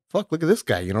you. Fuck, look at this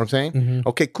guy. You know what I'm saying?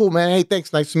 Okay, cool, man. Hey,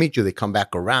 thanks. Nice to meet you. They come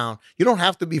back around. You don't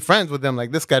have to be friends with them.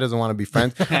 Like, this guy doesn't want to be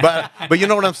friends. But you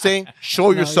know what I'm saying?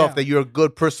 Show yourself that you're a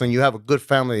good person. You have a good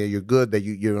family. That you're good. That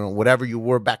you know, whatever you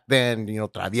were back then, you know,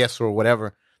 travieso or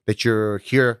whatever, that you're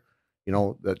here, you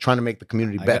know, trying to make the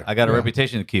community better. I got a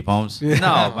reputation to keep, Holmes. No,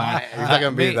 man. He's not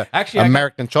going to be the actually,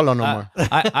 American cholo no more.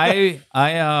 I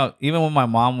even when my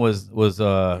mom was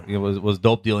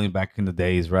dope dealing back in the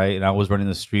days, right? And I was running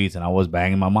the streets and I was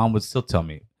banging, my mom would still tell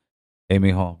me, hey,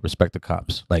 mijo, respect the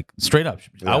cops. Like, straight up.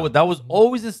 That was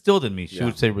always instilled in me. She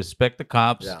would say, respect the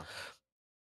cops. Yeah.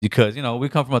 Because, you know, we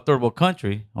come from a third world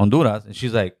country, Honduras, and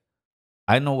she's like,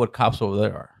 I know what cops over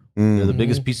there are. They're the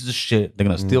biggest pieces of shit. They're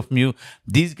going to steal from you.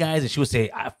 These guys, and she would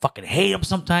say, I fucking hate them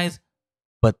sometimes,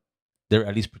 but they're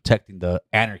at least protecting the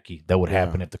anarchy that would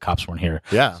happen if the cops weren't here.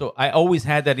 Yeah. So I always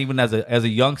had that even as a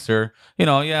youngster. You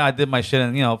know, yeah, I did my shit.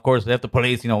 And, you know, of course, they have the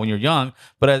police, you know, when you're young.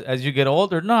 But as you get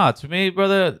older, no, to me,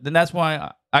 brother, then that's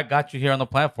why I got you here on the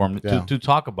platform to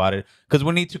talk about it, because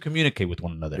we need to communicate with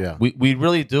one another. Yeah. We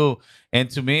really do. And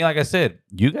to me, like I said,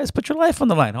 you guys put your life on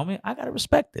the line, homie. I got to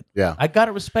respect it. Yeah. I got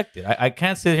to respect it. I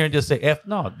can't sit here and just say, F,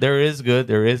 no, there is good,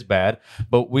 there is bad.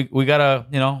 But we got to,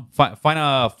 you know, find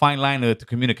a fine line to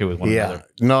communicate with one another.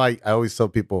 No, I always tell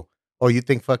people, oh, you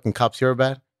think fucking cops here are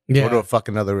bad? Yeah. Go to a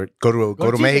fucking other, go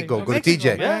to Mexico, go to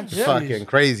TJ. Yeah, it's fucking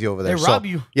crazy over there. They rob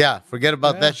you. Yeah, forget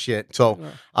about that shit. So,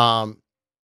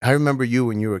 I remember you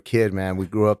when you were a kid, man. We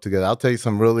grew up together. I'll tell you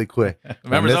something really quick.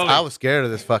 I was scared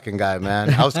of this fucking guy,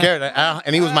 man. I was scared.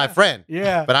 And he was my friend.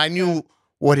 Yeah. But I knew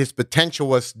what his potential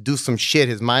was to do some shit.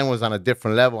 His mind was on a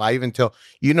different level. I even tell,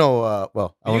 you know,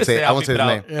 well, I won't say his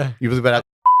name. Yeah. You was about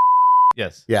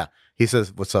Yes. Yeah. He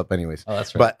says, what's up anyways. Oh,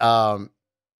 that's right. But,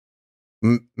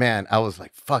 man, I was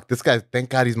like, fuck, this guy, thank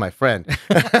God he's my friend.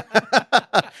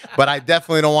 But I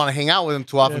definitely don't want to hang out with him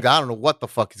too often. I don't know what the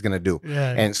fuck he's going to do.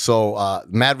 Yeah. And so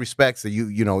mad respects that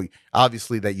you know,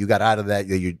 obviously that you got out of that.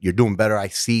 You're doing better. I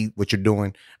see what you're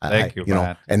doing. Thank you,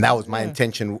 know, and that was my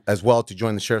intention as well, to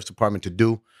join the sheriff's department to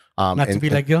do. Not to be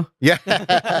like you. Yeah.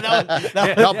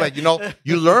 No, but you know,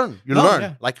 you learn.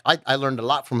 Yeah. Like I learned a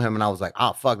lot from him, and I was like,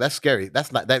 oh, fuck, that's scary.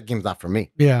 That game's not for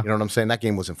me. Yeah. You know what I'm saying? That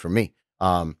game wasn't for me.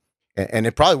 And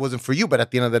it probably wasn't for you, but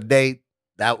at the end of the day,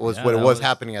 that was what it was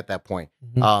happening at that point.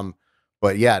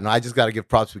 But yeah, no, I just got to give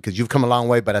props because you've come a long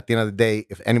way. But at the end of the day,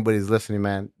 if anybody's listening,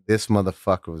 man, this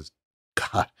motherfucker was,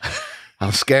 God,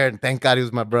 I'm scared. And thank God he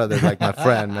was my brother, like my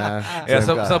friend, man. Yeah,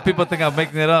 some people think I'm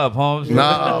making it up, Holmes.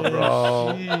 No,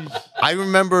 bro. I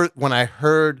remember when I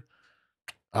heard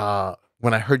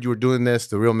you were doing this,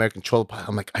 the Real American Cholo,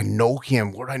 I'm like, I know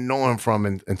him. Where do I know him from?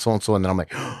 And so and so. And then I'm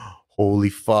like,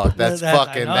 holy fuck, that's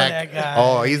fucking that guy.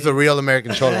 Oh, he's a real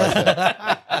American Cholo.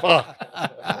 Fuck.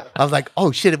 I was like,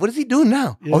 oh shit, what is he doing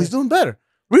now? Yeah. Oh, he's doing better.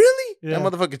 Really? Yeah.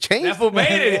 That motherfucker changed. That fool made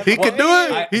it. He could do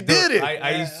it. He did it.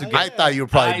 I used to get. I thought you were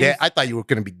probably dead. I thought you were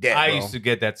gonna be dead. I used to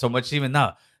get that so much. Even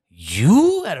now,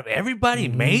 you out of everybody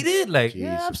made it. Like, Jesus,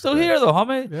 yeah, I'm still here though,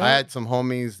 homie. Yeah. I had some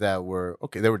homies that were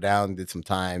okay. They were down, did some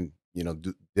time. You know,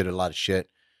 did a lot of shit.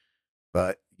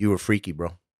 But you were freaky,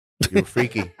 bro. You were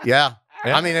freaky. Yeah.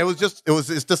 Yeah. I mean,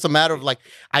 it's just a matter of like,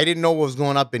 I didn't know what was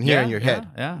going up in here in your head.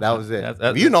 Yeah. That was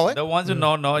it. You know it. The ones who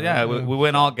know, yeah. We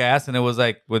went all gas, and it was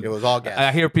like, it was all gas.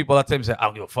 I hear people all the time say, I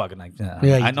don't give a fuck. And like,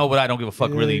 I know what I don't give a fuck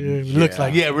really looks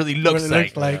like. Yeah, it really looks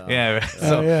like. Yeah.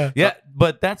 So,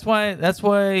 but that's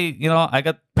why, you know, I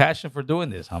got passion for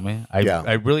doing this, homie.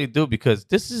 I really do, because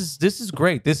this is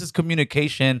great. This is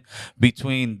communication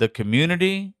between the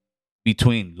community,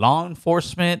 between law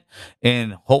enforcement,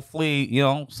 and hopefully, you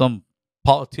know, some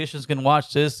politicians can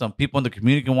watch this, some people in the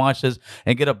community can watch this,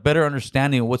 and get a better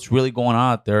understanding of what's really going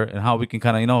on out there, and how we can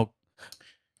kind of, you know,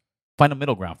 find a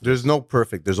middle ground. There's no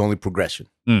perfect. There's only progression,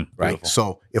 right? Beautiful.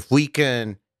 So if we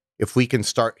can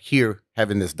start here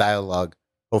having this dialogue,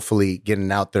 hopefully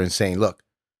getting out there and saying, look,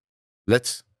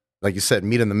 let's, like you said,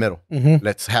 meet in the middle.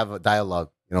 Let's have a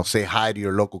dialogue. You know, say hi to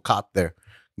your local cop there.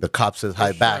 The cop says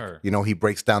hi back. You know, he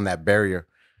breaks down that barrier.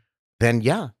 Then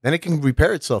it can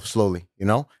repair itself slowly. You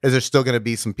know, is there still going to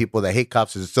be some people that hate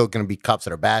cops? Is there still going to be cops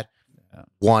that are bad?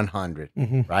 100,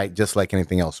 right? Just like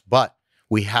anything else. But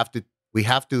we have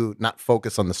to not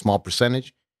focus on the small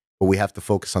percentage, but we have to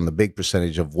focus on the big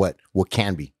percentage of what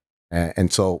can be.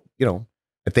 And so, you know,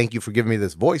 I thank you for giving me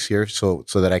this voice here, so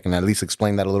that I can at least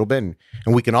explain that a little bit, and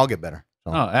we can all get better.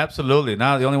 So. Oh, absolutely.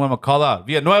 Now the only one I'm gonna call out,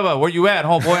 Villanueva, where you at,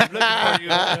 homeboy? I'm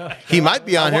looking for you. He might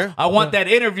be on here. I want that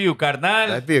interview, carnal.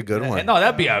 That'd be a good one. No,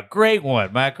 that'd be a great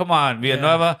one, man. Come on,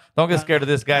 Villanueva. Don't get scared of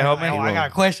this guy, homie. I got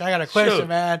a question. Shoot.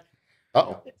 Man.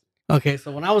 Oh. Okay,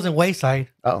 so when I was in Wayside,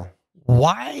 Oh.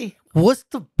 what's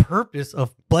the purpose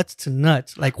of butts to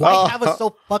nuts? Like, why have us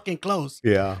so fucking close?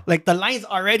 Yeah. Like, the line's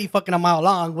already fucking a mile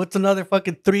long. What's another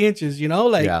fucking 3 inches, you know?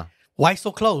 Like, why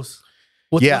so close?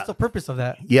 What's the purpose of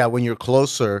that? Yeah, when you're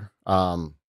closer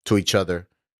to each other,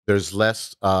 there's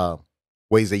less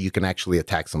ways that you can actually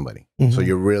attack somebody. Mm-hmm. So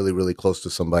you're really, really close to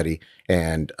somebody,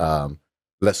 and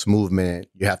less movement.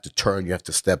 You have to turn. You have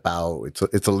to step out.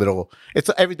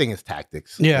 Everything is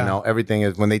tactics. Yeah, you know, everything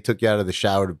is when they took you out of the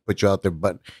shower to put you out there,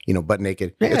 butt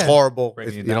naked. Yeah. It's horrible.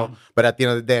 You know, but at the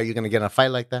end of the day, are you gonna get in a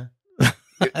fight like that?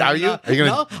 Are you? Are you gonna?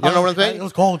 No, you know what I'm saying? It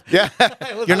was cold. Yeah,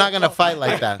 you're not gonna fight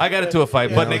like that. I got into a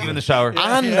fight, butt naked in the shower.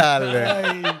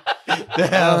 Ándale.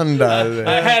 Ándale.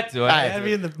 I had to. I had to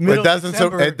be in the middle.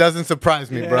 It doesn't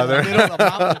surprise me, brother.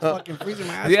 Fucking freezing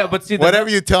my ass off. But see, whatever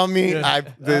you tell me, it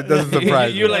doesn't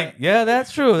surprise me. You're like, yeah,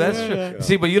 that's true. That's true. Yeah.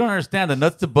 See, but you don't understand. The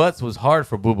nuts to butts was hard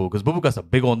for Boo Boo because Boo Boo got some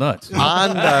big old nuts.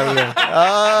 Ándale.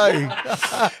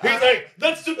 He's like,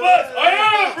 nuts to butts. I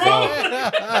am,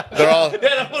 bro. They're all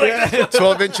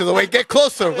 12 inches away. Get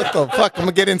closer. What the fuck? I'm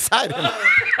gonna get inside him.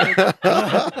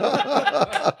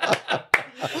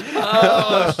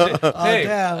 Oh shit! Hey,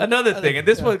 another thing, and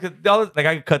this one, like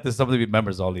I can cut this. Some of the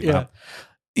members all leave out.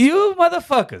 You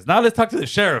motherfuckers. Now let's talk to the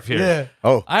sheriff here. Yeah.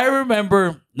 Oh, I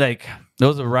remember like there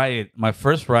was a riot. My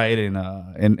first riot in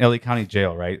LA County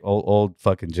Jail. Right, old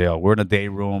fucking jail. We're in a day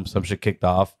room. Some shit kicked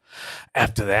off.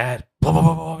 After that, boom, boom,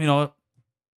 boom, boom, you know.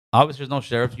 Obviously, there's no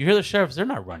sheriffs. You hear the sheriffs, they're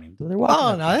not running. They're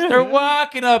walking. They're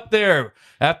walking up there.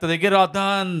 After they get all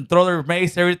done, throw their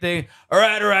mace, everything. All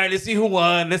right. Let's see who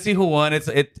won.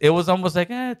 It was almost like,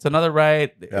 it's another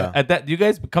riot. Yeah. At that, do you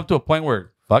guys come to a point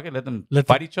where fuck it, let them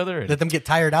fight each other? Let them get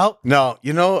tired out? No,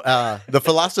 you know, the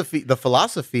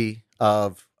philosophy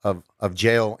of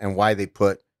jail and why they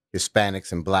put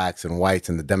Hispanics and blacks and whites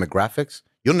and the demographics,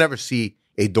 you'll never see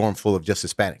a dorm full of just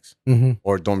Hispanics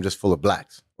or a dorm just full of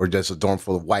blacks or just a dorm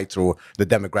full of whites, or the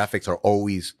demographics are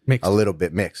always mixed. A little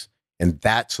bit mixed. And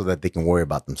that's so that they can worry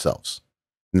about themselves,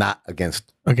 not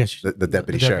against the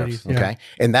deputy sheriffs. Okay.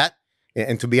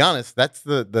 And to be honest, that's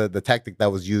the tactic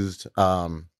that was used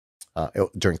during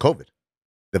COVID.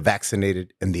 The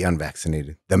vaccinated and the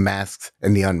unvaccinated, the masks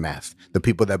and the unmasked, the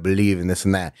people that believe in this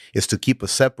and that, is to keep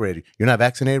us separated. You're not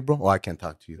vaccinated, bro? Oh, I can't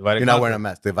talk to you. You're not wearing a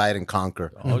mask. Divide and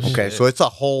conquer. Oh, okay, shit. so it's a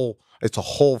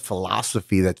whole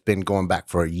philosophy that's been going back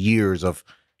for years of,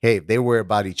 hey, if they worry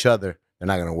about each other, they're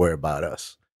not going to worry about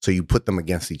us. So you put them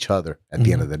against each other at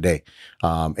the end of the day,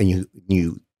 and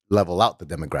you level out the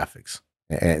demographics,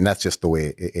 and that's just the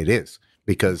way it is.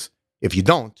 Because if you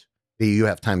don't, you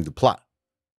have time to plot.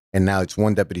 And now it's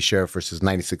one deputy sheriff versus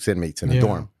 96 inmates in a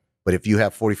dorm. But if you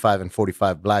have 45 and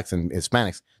 45 blacks and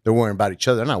Hispanics, they're worrying about each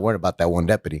other. They're not worried about that one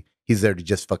deputy. He's there to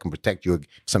just fucking protect you if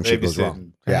some shit goes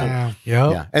wrong. Yeah.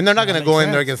 And they're not going to go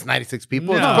in there against 96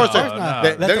 people. No, of course not.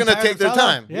 They're going to take their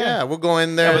time. Yeah, we'll go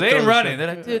in there. But they ain't running.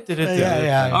 They're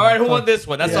like, all right, who won this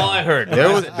one? That's all I heard.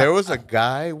 There was a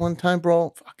guy one time,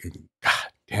 bro. Fucking God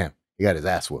damn. He got his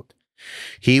ass whooped.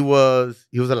 He was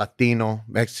a Latino,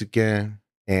 Mexican,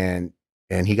 and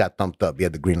he got thumped up. He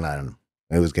had the green light on him.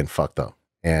 And he was getting fucked up.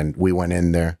 And we went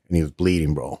in there, and he was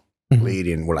bleeding, bro.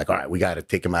 Bleeding. We're like, all right, we got to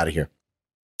take him out of here.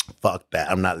 Fuck that.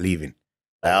 I'm not leaving.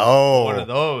 Like, one of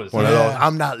those.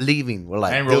 I'm not leaving. We're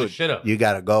like, dude, you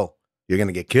got to go. You're going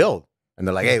to get killed. And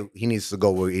they're like, hey, he needs to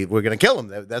go. We're going to kill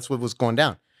him. That's what was going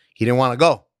down. He didn't want to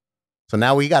go. So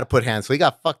now we got to put hands. So he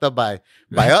got fucked up by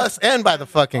us and by the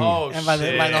fucking.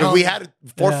 Because we had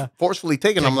it forcefully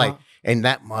taken. I'm like, and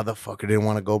that motherfucker didn't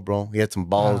want to go, bro. He had some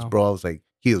balls, bro. I was like,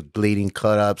 he was bleeding,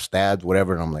 cut up, stabbed,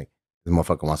 whatever. And I'm like, this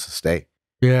motherfucker wants to stay.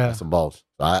 Yeah, some balls.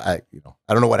 So I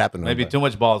don't know what happened. Maybe too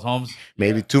much balls, Holmes.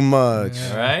 Maybe too much.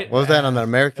 Yeah. Right? What was that on the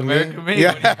American League?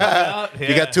 Yeah.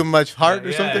 You got too much heart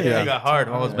or something. Yeah, you got heart.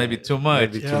 Holmes, maybe too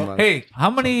much. Hey,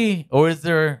 how many? Or is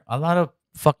there a lot of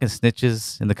fucking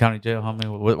snitches in the county jail? How many?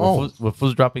 With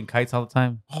fools dropping kites all the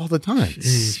time? All the time,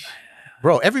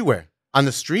 bro. Everywhere on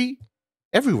the street,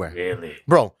 everywhere. Really,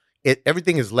 bro.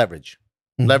 Everything is leverage.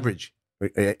 Leverage.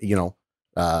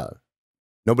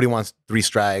 Nobody wants 3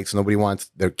 strikes. Nobody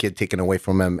wants their kid taken away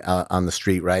from them on the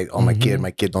street, right? Oh, my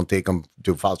kid, don't take them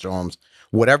to foster homes.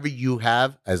 Whatever you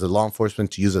have as a law enforcement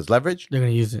to use as leverage, they're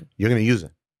going to use it. You're going to use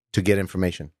it to get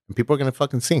information. And people are going to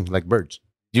fucking sing like birds.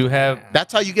 You have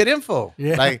That's how you get info.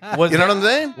 Yeah. Like, Was you know what I'm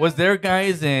there- saying? Was there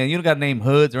guys and you don't got to name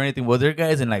hoods or anything? Was there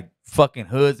guys in like fucking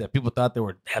hoods that people thought they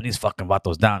were having these fucking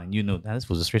vatos down and you knew that this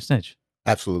was a straight snitch?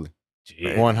 Absolutely.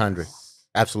 Jeez. 100.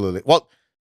 Absolutely. Well,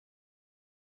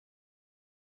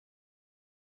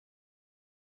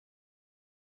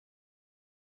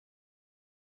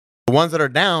 the ones that are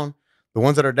down,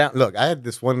 look, I had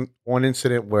this one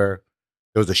incident where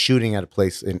there was a shooting at a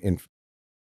place in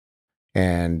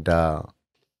and there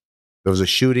was a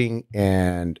shooting,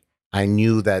 and I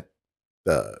knew that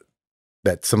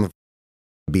some of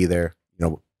be there,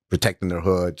 protecting their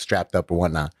hood, strapped up or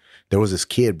whatnot. There was this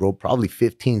kid, bro, probably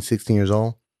 15, 16 years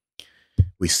old.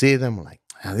 We see them, we're like,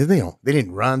 they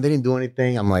didn't run, they didn't do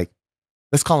anything. I'm like,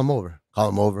 let's call him over. Call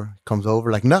him over. Comes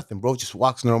over, like nothing, bro. Just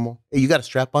walks normal. Hey, you got a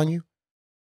strap on you?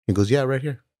 He goes, yeah, right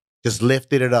here. Just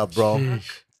lifted it up, bro. Sheesh.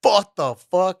 What the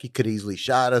fuck? He could easily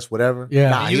shot us, whatever.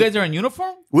 Yeah. Nah, You guys are in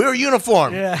uniform? we were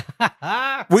uniformed.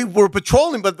 Yeah. We were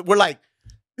patrolling, but we're like,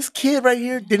 this kid right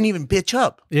here didn't even bitch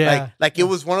up. Yeah. Like it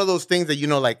was one of those things that,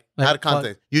 like out of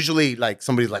context. Usually, like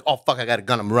somebody's like, oh fuck, I got a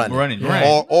gun, I'm running. Running,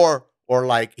 Yeah. right. Or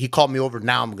like he called me over,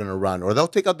 now I'm gonna run. Or they'll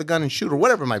take out the gun and shoot or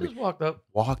whatever it might Just be. walked up.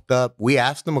 Walked up. We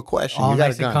asked him a question. All You got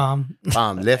nice a and gun.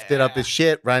 calm. Lifted up his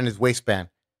shit, right in his waistband.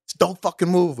 Just don't fucking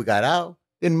move. We got out.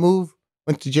 Didn't move.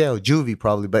 Went to jail. Juvie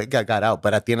probably, but got out.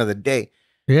 But at the end of the day,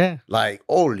 Yeah. like,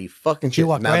 holy fucking shit.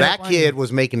 walked Now right that up on kid you.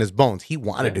 was making his bones. He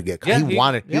wanted Yeah. to get Yeah,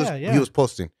 caught. yeah. He was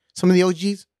posting. Some of the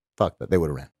OGs, fuck that. They would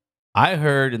have ran. I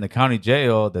heard in the county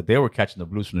jail that they were catching the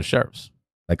blues from the sheriffs.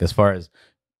 Like as far as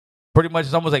pretty much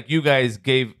it's almost like you guys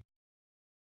gave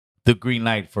the green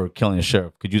light for killing a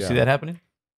sheriff. Could you see Yeah. that happening?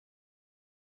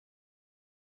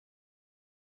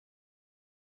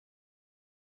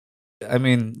 I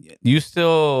mean, you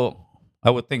still,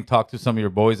 I would think, talk to some of your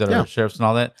boys that Yeah. are sheriffs and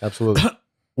all that. Absolutely.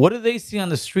 What do they see on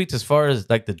the streets as far as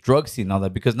like the drug scene and all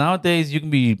that? Because nowadays you can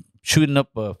be shooting up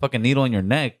a fucking needle in your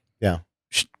neck. Yeah.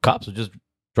 Cops will just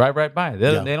drive right by.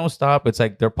 They, Yeah. they don't stop. It's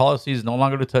like their policy is no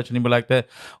longer to touch anybody like that.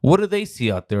 What do they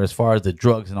see out there as far as the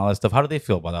drugs and all that stuff? How do they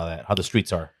feel about all that? How the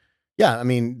streets are? Yeah, I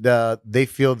mean, they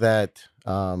feel that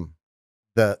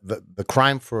the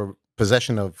crime for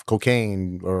possession of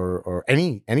cocaine or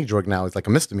any drug now is like a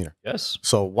misdemeanor. Yes.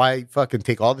 So why fucking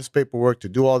take all this paperwork to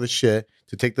do all this shit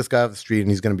to take this guy off the street and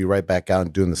he's going to be right back out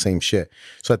and doing the same shit.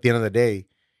 So at the end of the day,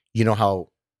 you know how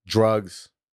drugs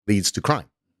leads to crime.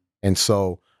 And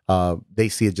so they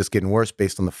see it just getting worse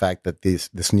based on the fact that this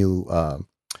new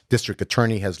district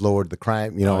attorney has lowered the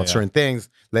crime, Oh, on yeah. certain things,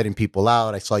 letting people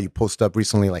out. I saw you post up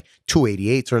recently like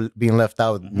 288s are being left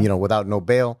out, Mhm. without no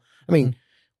bail. I mean,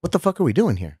 what the fuck are we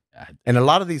doing here? And a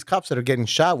lot of these cops that are getting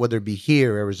shot, whether it be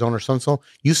here, Arizona, or so,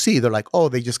 you see, they're like, oh,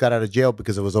 they just got out of jail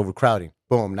because it was overcrowding.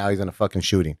 Boom, now he's in a fucking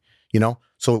shooting.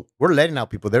 So we're letting out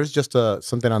people. There's just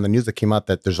something on the news that came out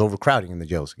that there's overcrowding in the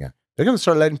jails again. They're gonna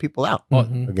start letting people out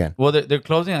Mhm. again. Well, they're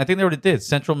closing. I think they already did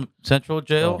Central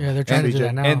Jail, Yeah, they're trying to do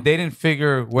that now. and they didn't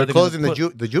figure where They're they're closing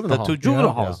the juvenile hall. two juvenile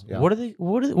Yeah. halls. Yeah. What are they?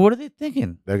 What are they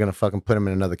thinking? They're gonna fucking put him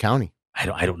in another county.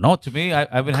 I don't know. To me,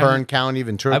 I've been Kern having County,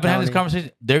 Ventura I've been having County. this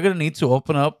conversation. They're gonna need to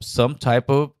open up some type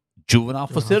of juvenile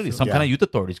facility, some Yeah. kind of youth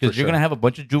authorities, because For you're sure. gonna have a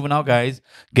bunch of juvenile guys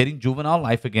getting juvenile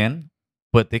life again,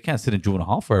 but they can't sit in juvenile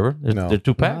hall forever. No. They're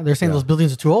too Yeah, packed. they're saying Yeah. those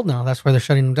buildings are too old now. That's why they're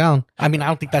shutting them down. I mean, I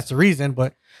don't think that's the reason,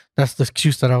 but that's the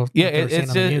excuse that I was. Yeah, that they were saying it's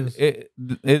on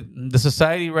the news. the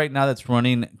society right now that's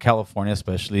running California,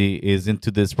 especially, is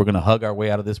into this. We're gonna hug our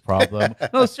way out of this problem.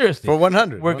 No, seriously, For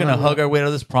 100. we're gonna hug our way out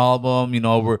of this problem.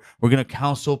 We're gonna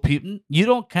counsel people. You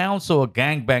don't counsel a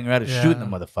gangbanger out of Yeah. shooting a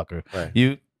motherfucker. Right.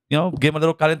 You give them a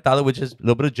little calentado, which is a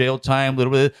little bit of jail time, a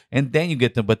little bit, and then you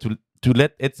get them. But to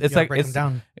let it's You gotta like break it's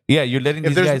them down. yeah, you're letting If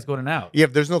these there's- guys going out. Yeah,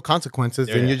 if there's no consequences,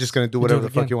 There then it you're is. just gonna do You do whatever it the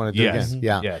fuck again. you want to do Yes. again.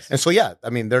 Yeah. Yes. And so I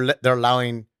mean, they're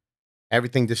allowing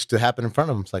everything just to happen in front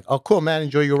of them. It's like, oh, cool, man,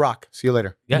 enjoy your rock. See you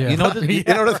later. Yeah, Yeah. you know this, You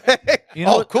know what I'm saying? You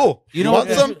know Oh, what- cool. you know want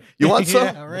what- some? You want some?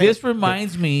 Yeah, right. This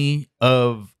reminds me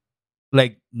of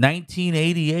like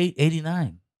 1988,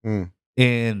 89. Mm.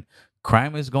 And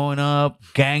crime is going up,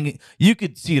 gang. You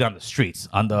could see it on the streets,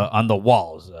 on the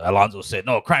walls. Alonzo said,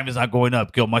 "No, crime is not going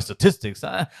up. Kill my statistics.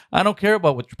 I don't care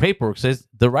about what your paperwork says.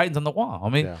 The writing's on the wall. I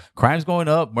mean, Yeah. crime's going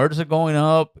up, murders are going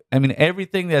up. I mean,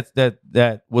 everything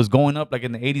that was going up like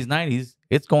in the 80s, 90s,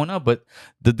 it's going up. But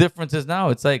the difference is now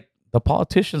it's like the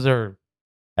politicians are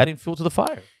adding fuel to the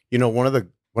fire.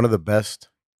 One of the best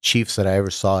chiefs that I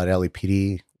ever saw at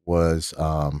LAPD was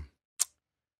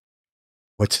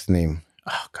what's his name?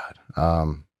 Oh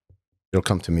God, it'll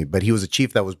come to me. But he was a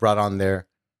chief that was brought on there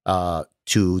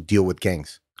to deal with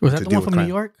gangs. Was that to the deal one with from New crime.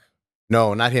 York?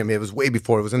 No, not him. It was way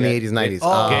before. It was in the 80s, 90s.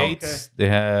 Oh, Gates, they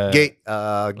had Gates.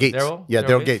 Daryl? Yeah, Daryl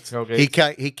Daryl Gates? Gates. Daryl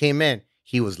Gates. He came in.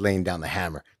 he was laying down the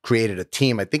hammer, created a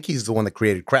team. I think he's the one that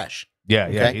created Crash. Yeah,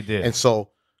 Okay? yeah, he did. And so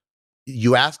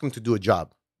you ask him to do a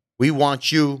job. We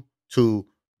want you to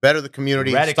better the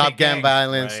community, Eradicate stop gang gangs,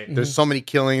 violence. right. There's so many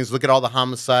killings. Look at all the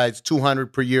homicides,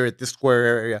 200 per year at this square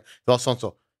area.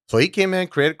 So. So he came in,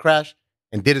 created Crash,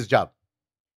 and did his job.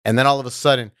 And then all of a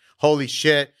sudden, holy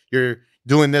shit, you're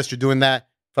doing this, you're doing that.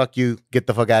 Fuck you. Get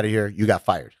the fuck out of here. You got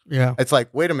fired. Yeah. It's like,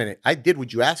 wait a minute. I did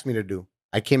what you asked me to do.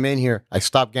 I came in here. I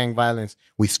stopped gang violence.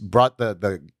 We brought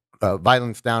the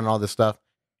violence down and all this stuff.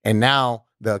 And now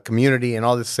the community and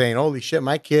all this saying, holy shit,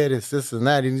 my kid is this and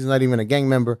that. And he's not even a gang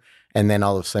member. And then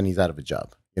all of a sudden he's out of a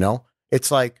job. You know, it's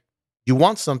like you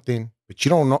want something, but you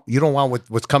don't know. You don't want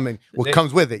what's coming. What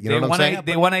comes with it. You know what I'm saying?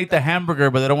 They want to eat the hamburger,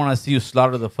 but they don't want to see you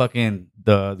slaughter the fucking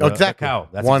the cow.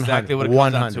 That's exactly what it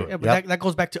comes down to. Yeah, but that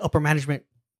goes back to upper management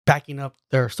backing up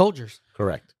their soldiers.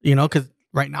 Correct. You know, because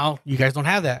right now you guys don't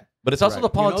have that. But it's also the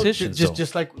politicians. You know,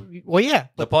 just like, well, yeah.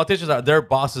 The politicians they're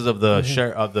bosses of the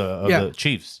share of the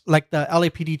chiefs. Like the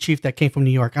LAPD chief that came from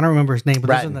New York. I don't remember his name, but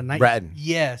this was in the night. Bratton.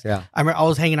 Yes. Yeah. I remember I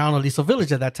was hanging out in Aliso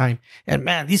Village at that time, and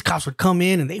man, these cops would come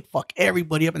in and they fuck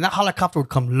everybody up, and that helicopter would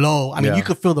come low. I mean, you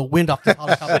could feel the wind off the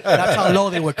helicopter. That's how low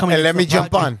they were coming. And let me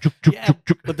jump on. Yeah,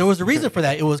 but there was a reason for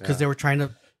that. It was because they were trying to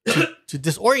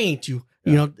disorient you.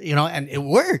 You know, and it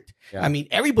worked. Yeah. I mean,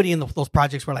 everybody in those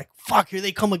projects were like, "Fuck, here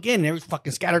they come again!" And everyone's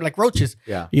fucking scattered like roaches.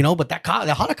 Yeah, you know. But that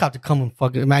helicopter coming,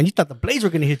 fucking man, you thought the blades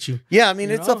were gonna hit you. Yeah, I mean,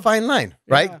 it's a fine line,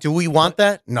 right? Yeah. Do we want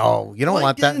that? No, you don't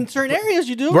want that. In certain areas,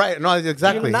 you do. Right? No,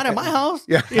 exactly. You know, not in my house.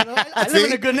 Yeah, you know, I live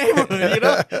in a good neighborhood. You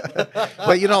know,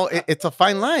 but you know, it's a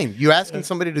fine line. You're asking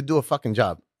somebody to do a fucking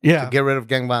job. Yeah, to get rid of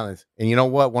gang violence. And you know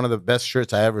what? One of the best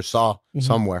shirts I ever saw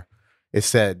somewhere, it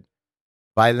said,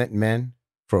 "Violent men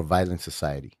for a violent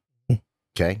society."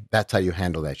 Okay, that's how you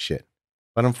handle that shit.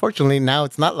 But unfortunately, now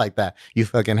it's not like that. You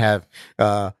fucking have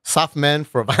soft men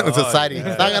for a violent society.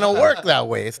 Yeah. It's not gonna work that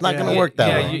way. It's not gonna work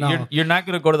that way. You're not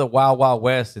gonna go to the Wild Wild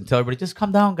West and tell everybody just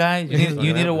calm down, guys.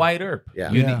 You need a white herb.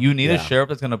 Yeah. You need a sheriff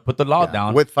that's gonna put the law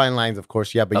down with fine lines, of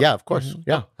course. Yeah, but yeah, of course,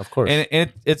 yeah, of course.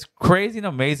 And it's crazy and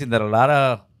amazing that a lot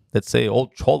of, let's say,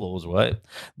 old cholos, right?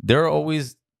 They're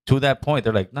always to that point.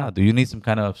 They're like, nah, dude, you need some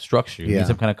kind of structure. You need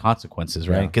some kind of consequences,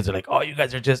 right? Kids are like, oh, you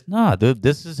guys are just, nah, dude,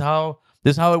 this is how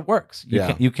it works.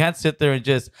 You can't sit there and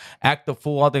just act the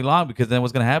fool all day long, because then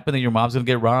what's gonna happen? Then your mom's gonna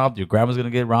get robbed, your grandma's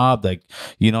gonna get robbed, like,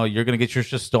 you know, you're gonna get your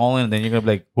shit stolen, and then you're gonna be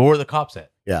like, where were the cops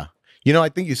at? Yeah. You know, I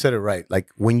think you said it right. Like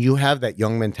when you have that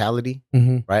young mentality,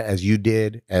 right, as you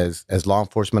did as law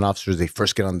enforcement officers, they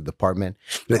first get on the department.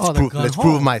 Let's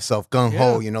prove myself, gun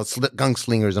ho, you know,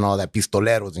 gunslingers and all that,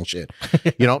 pistoleros and shit.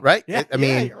 You know, right? I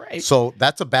mean, you're right. So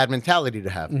that's a bad mentality to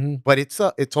have. But it's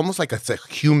almost like it's a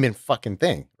human fucking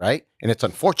thing, right? And it's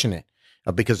unfortunate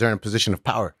because they're in a position of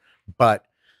power. But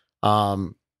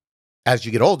as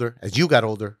you get older, as you got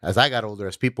older, as I got older,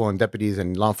 as people and deputies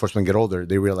and law enforcement get older,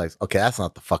 they realize, okay, that's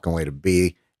not the fucking way to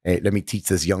be. Hey, let me teach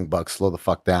this young buck, slow the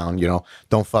fuck down, you know,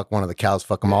 don't fuck one of the cows,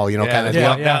 fuck them all, you know, kind of deal,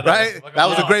 right? That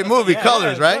was a great movie,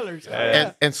 Colors, right? Colors.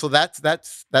 And so that's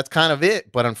kind of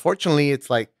it. But unfortunately, it's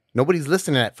like nobody's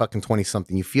listening at fucking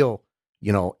 20-something. You feel,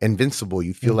 you know, invincible.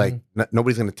 You feel like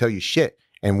nobody's going to tell you shit.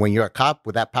 And when you're a cop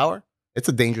with that power, it's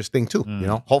a dangerous thing too, you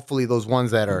know. Hopefully those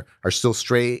ones that are still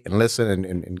straight and listen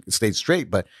and stayed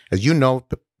straight. But as you know,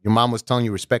 your mom was telling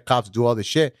you respect cops, do all this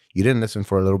shit. You didn't listen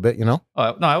for a little bit, you know.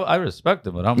 No, I respect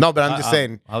them, but I'm just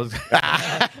saying. I'm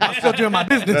still doing my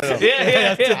business.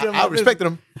 Yeah. I respected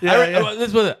them.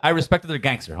 I respected their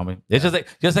gangster, homie. It's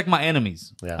just like my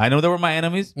enemies. Yeah. I know they were my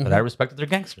enemies, but I respected their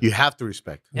gangster. You have to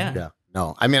respect. Yeah.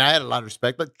 No, I mean, I had a lot of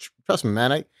respect, but trust me,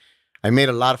 man, I made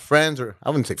a lot of friends, or I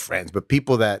wouldn't say friends, but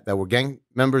people that were gang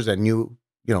members that knew,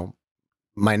 you know,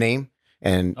 my name,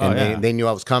 and they knew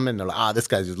I was coming. They're like, this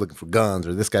guy's just looking for guns,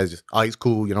 or this guy's just, he's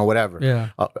cool, you know, whatever. Yeah.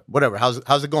 Whatever. How's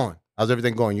it going? How's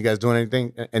everything going? You guys doing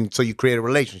anything? And so you create a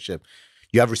relationship.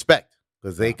 You have respect,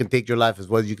 because they can take your life as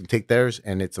well as you can take theirs,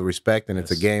 and it's a respect, and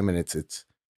it's a game, and it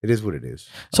is what it is.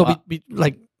 So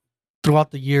like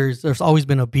throughout the years, there's always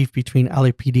been a beef between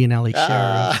LAPD and LA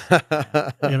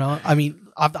Sheriff. You know, I mean,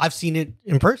 I've seen it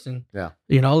in person. Yeah.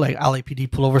 You know, like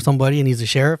LAPD pull over somebody and he's a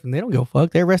sheriff and they don't give a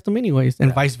fuck. They arrest him anyways,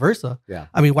 and vice versa. Yeah.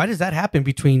 I mean, why does that happen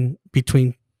between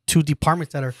two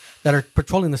departments that are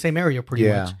patrolling the same area pretty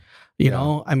much? You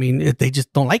know, I mean, they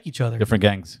just don't like each other. Different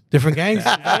gangs. Different gangs. Is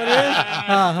that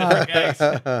what it is?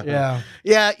 Different gangs. Yeah.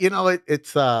 Yeah. You know,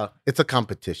 it's a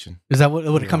competition. Is that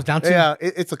what it comes down to? Yeah,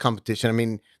 it's a competition. I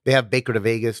mean, they have Baker to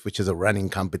Vegas, which is a running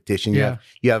competition.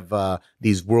 You have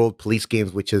these World Police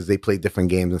Games, which is they play different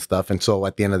games and stuff. And so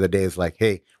at the end of the day, it's like,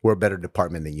 hey, we're a better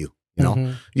department than you. You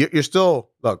know, you're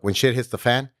still, look, when shit hits the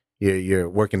fan, you're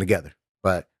working together.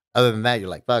 But Other than that, you're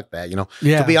like, fuck that, you know.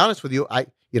 Yeah. To be honest with you,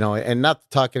 and not to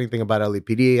talk anything about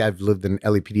LAPD, I've lived in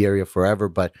LAPD area forever,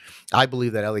 but I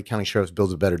believe that LA County Sheriff's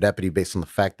builds a better deputy based on the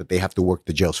fact that they have to work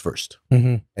the jails first.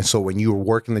 Mm-hmm. And so when you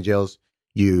work in the jails,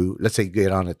 let's say you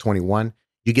get on at 21,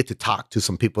 you get to talk to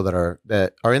some people that are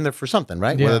in there for something,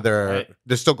 right? Yeah. Whether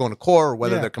they're still going to court or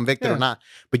whether they're convicted or not,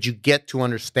 but you get to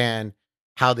understand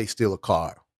how they steal a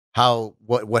car,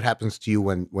 what happens to you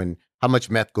when how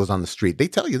much meth goes on the street. They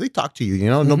tell you, they talk to you, you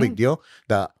know, no big deal.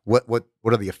 What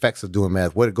are the effects of doing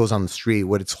meth? What it goes on the street?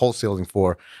 What it's wholesaling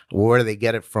for? Where do they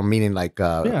get it from? Meaning like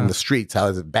in the streets, how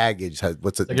is it baggage?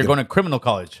 What's it? Like you're going to criminal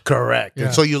college. Correct. Yeah.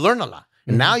 And so you learn a lot.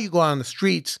 And now you go on the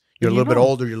streets, you're a little bit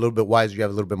older, you're a little bit wiser, you have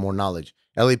a little bit more knowledge.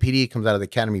 LAPD comes out of the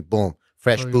academy, boom,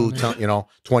 fresh boots,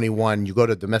 21. You go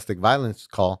to domestic violence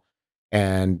call,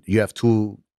 and you have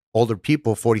two older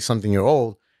people,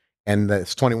 40-something-year-old, and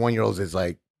this 21-year-old is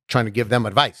like trying to give them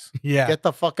advice. Yeah. Get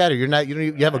the fuck out of here.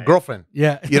 You have a girlfriend.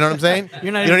 Yeah. You know what I'm saying?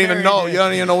 You don't even know. You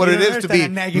don't even know what it is to be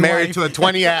married to a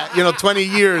 20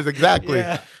 years. Exactly.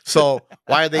 Yeah. So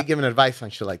why are they giving advice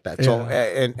on shit like that? So,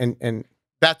 and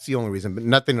that's the only reason, but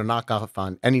nothing to knock off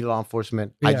on any law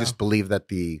enforcement. I just believe that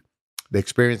the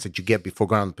experience that you get before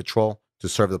going on the patrol to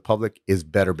serve the public is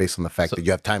better based on the fact that you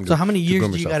have time to. So how many years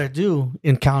do you got to do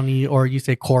in county, or you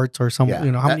say courts or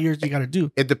something? How many years do you got to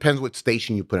do? It depends what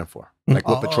station you put in for, like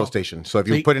what patrol station. So if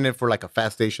you're putting in for like a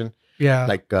fast station,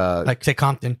 like say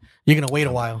Compton, you're gonna wait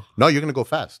a while. No, you're gonna go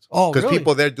fast. Oh, because really?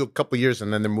 people there do a couple years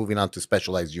and then they're moving on to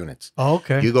specialized units. Oh,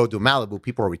 okay. You go do Malibu,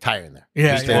 people are retiring there.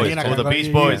 Yeah, the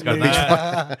Beach Boys. Shout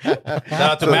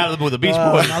out to Malibu, the Beach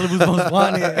Boys. Malibu's most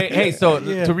wanted. Hey, so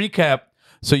to recap.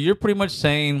 So you're pretty much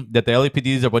saying that the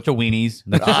LAPDs are a bunch of weenies.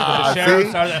 The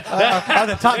sheriffs are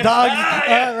the top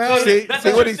dogs.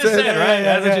 See what he said, right?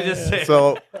 That's what you just said.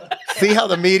 So see how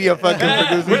the media fucking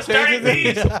produces. We're starting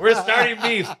beefs. We're starting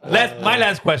beefs. My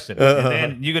last question, and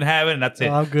then you can have it, and that's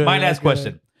it. I'm good. My last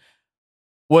question: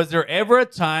 was there ever a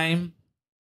time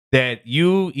that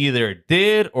you either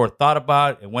did or thought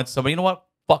about and went to somebody, you know what?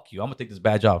 Fuck you. I'm gonna take this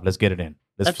badge off. Let's get it in.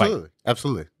 Let's fight.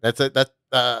 Absolutely.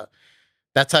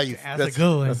 That's how you. That's a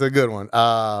good one. That's a good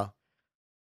one.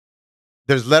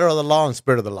 There's letter of the law and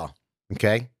spirit of the law.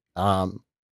 Okay.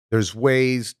 There's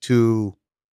ways to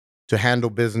handle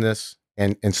business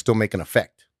and still make an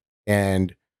effect.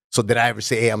 And so, did I ever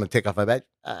say, "Hey, I'm gonna take off my badge"?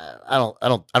 I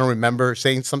don't remember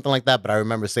saying something like that. But I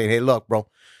remember saying, "Hey, look, bro,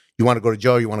 you want to go to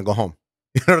jail? Or you want to go home?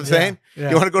 You know what I'm saying? Yeah.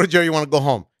 You want to go to jail? Or you want to go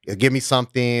home? Give me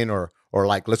something, or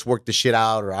like, let's work this shit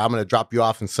out, or I'm going to drop you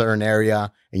off in a certain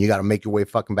area and you got to make your way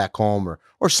fucking back home,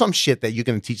 or some shit that you're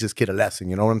going to teach this kid a lesson.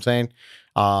 You know what I'm saying?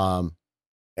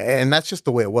 And that's just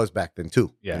the way it was back then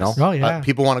too. Yes. You know, Oh, yeah.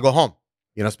 People want to go home,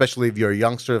 you know, especially if you're a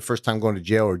youngster, the first time going to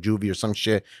jail or juvie or some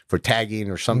shit for tagging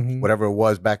or some, whatever it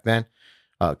was back then,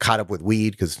 caught up with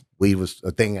weed, because weed was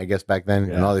a thing, I guess, back then,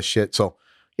 and all this shit. So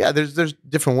yeah, there's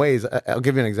different ways. I'll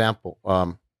give you an example.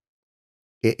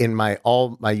 In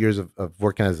all my years of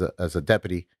working as a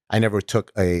deputy, I never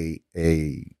took a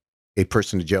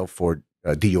person to jail for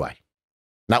DUI,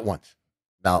 not once.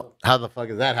 Now, how the fuck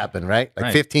does that happen, right?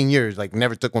 Like 15 years, like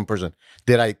never took one person.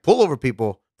 Did I pull over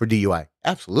people for DUI?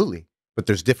 Absolutely. But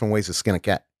there's different ways to skin a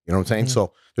cat. You know what I'm saying?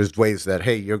 So there's ways that,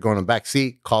 hey, you're going in the back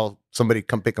seat, call somebody,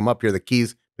 come pick them up. Here are the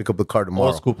keys. Pick up the car tomorrow.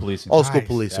 Old school policing. Old school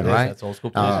policing, right? That's old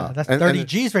school policing. That's 30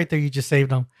 G's right there. You just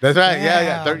saved them. That's right.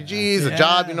 Yeah. 30 G's, a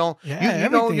job, you know.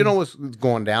 You know what's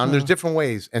going down. There's different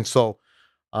ways. And so,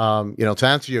 to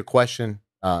answer your question,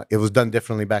 it was done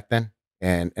differently back then.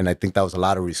 And I think that was a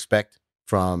lot of respect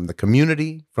from the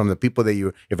community, from the people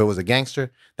that if it was a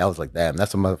gangster, that was like, damn,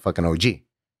 that's a motherfucking OG.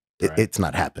 It's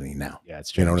not happening now. Yeah,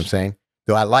 it's true. You know what I'm saying?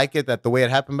 Do I like it that the way it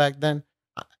happened back then?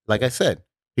 Like I said,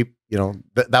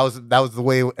 that was the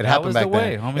way it happened back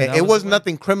then. Homie, it was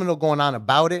nothing criminal going on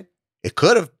about it. It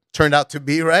could have turned out to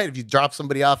be, right, if you drop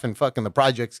somebody off in fucking the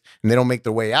projects and they don't make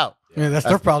their way out. Yeah, that's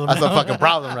their problem. That's a fucking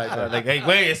problem right there. Like, hey,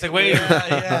 wait, it's like, wait.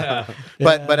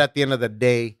 But at the end of the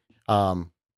day,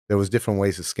 there was different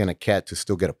ways to skin a cat to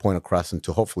still get a point across and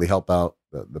to hopefully help out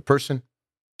the person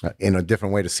in a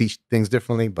different way, to see things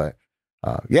differently. But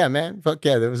yeah, man, fuck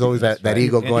yeah, there was always that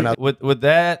ego going out. With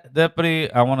that,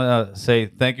 Deputy, I want to say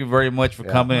thank you very much for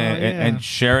coming and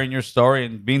sharing your story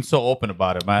and being so open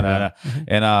about it, man.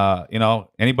 And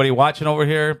anybody watching over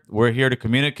here, we're here to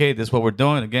communicate. This is what we're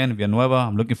doing. Again, Villanueva,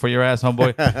 I'm looking for your ass,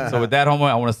 homeboy. So with that, homeboy,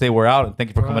 I want to say we're out, and thank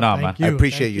you for coming on, man. I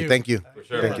appreciate you. Thank you. For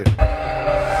sure. Thank you.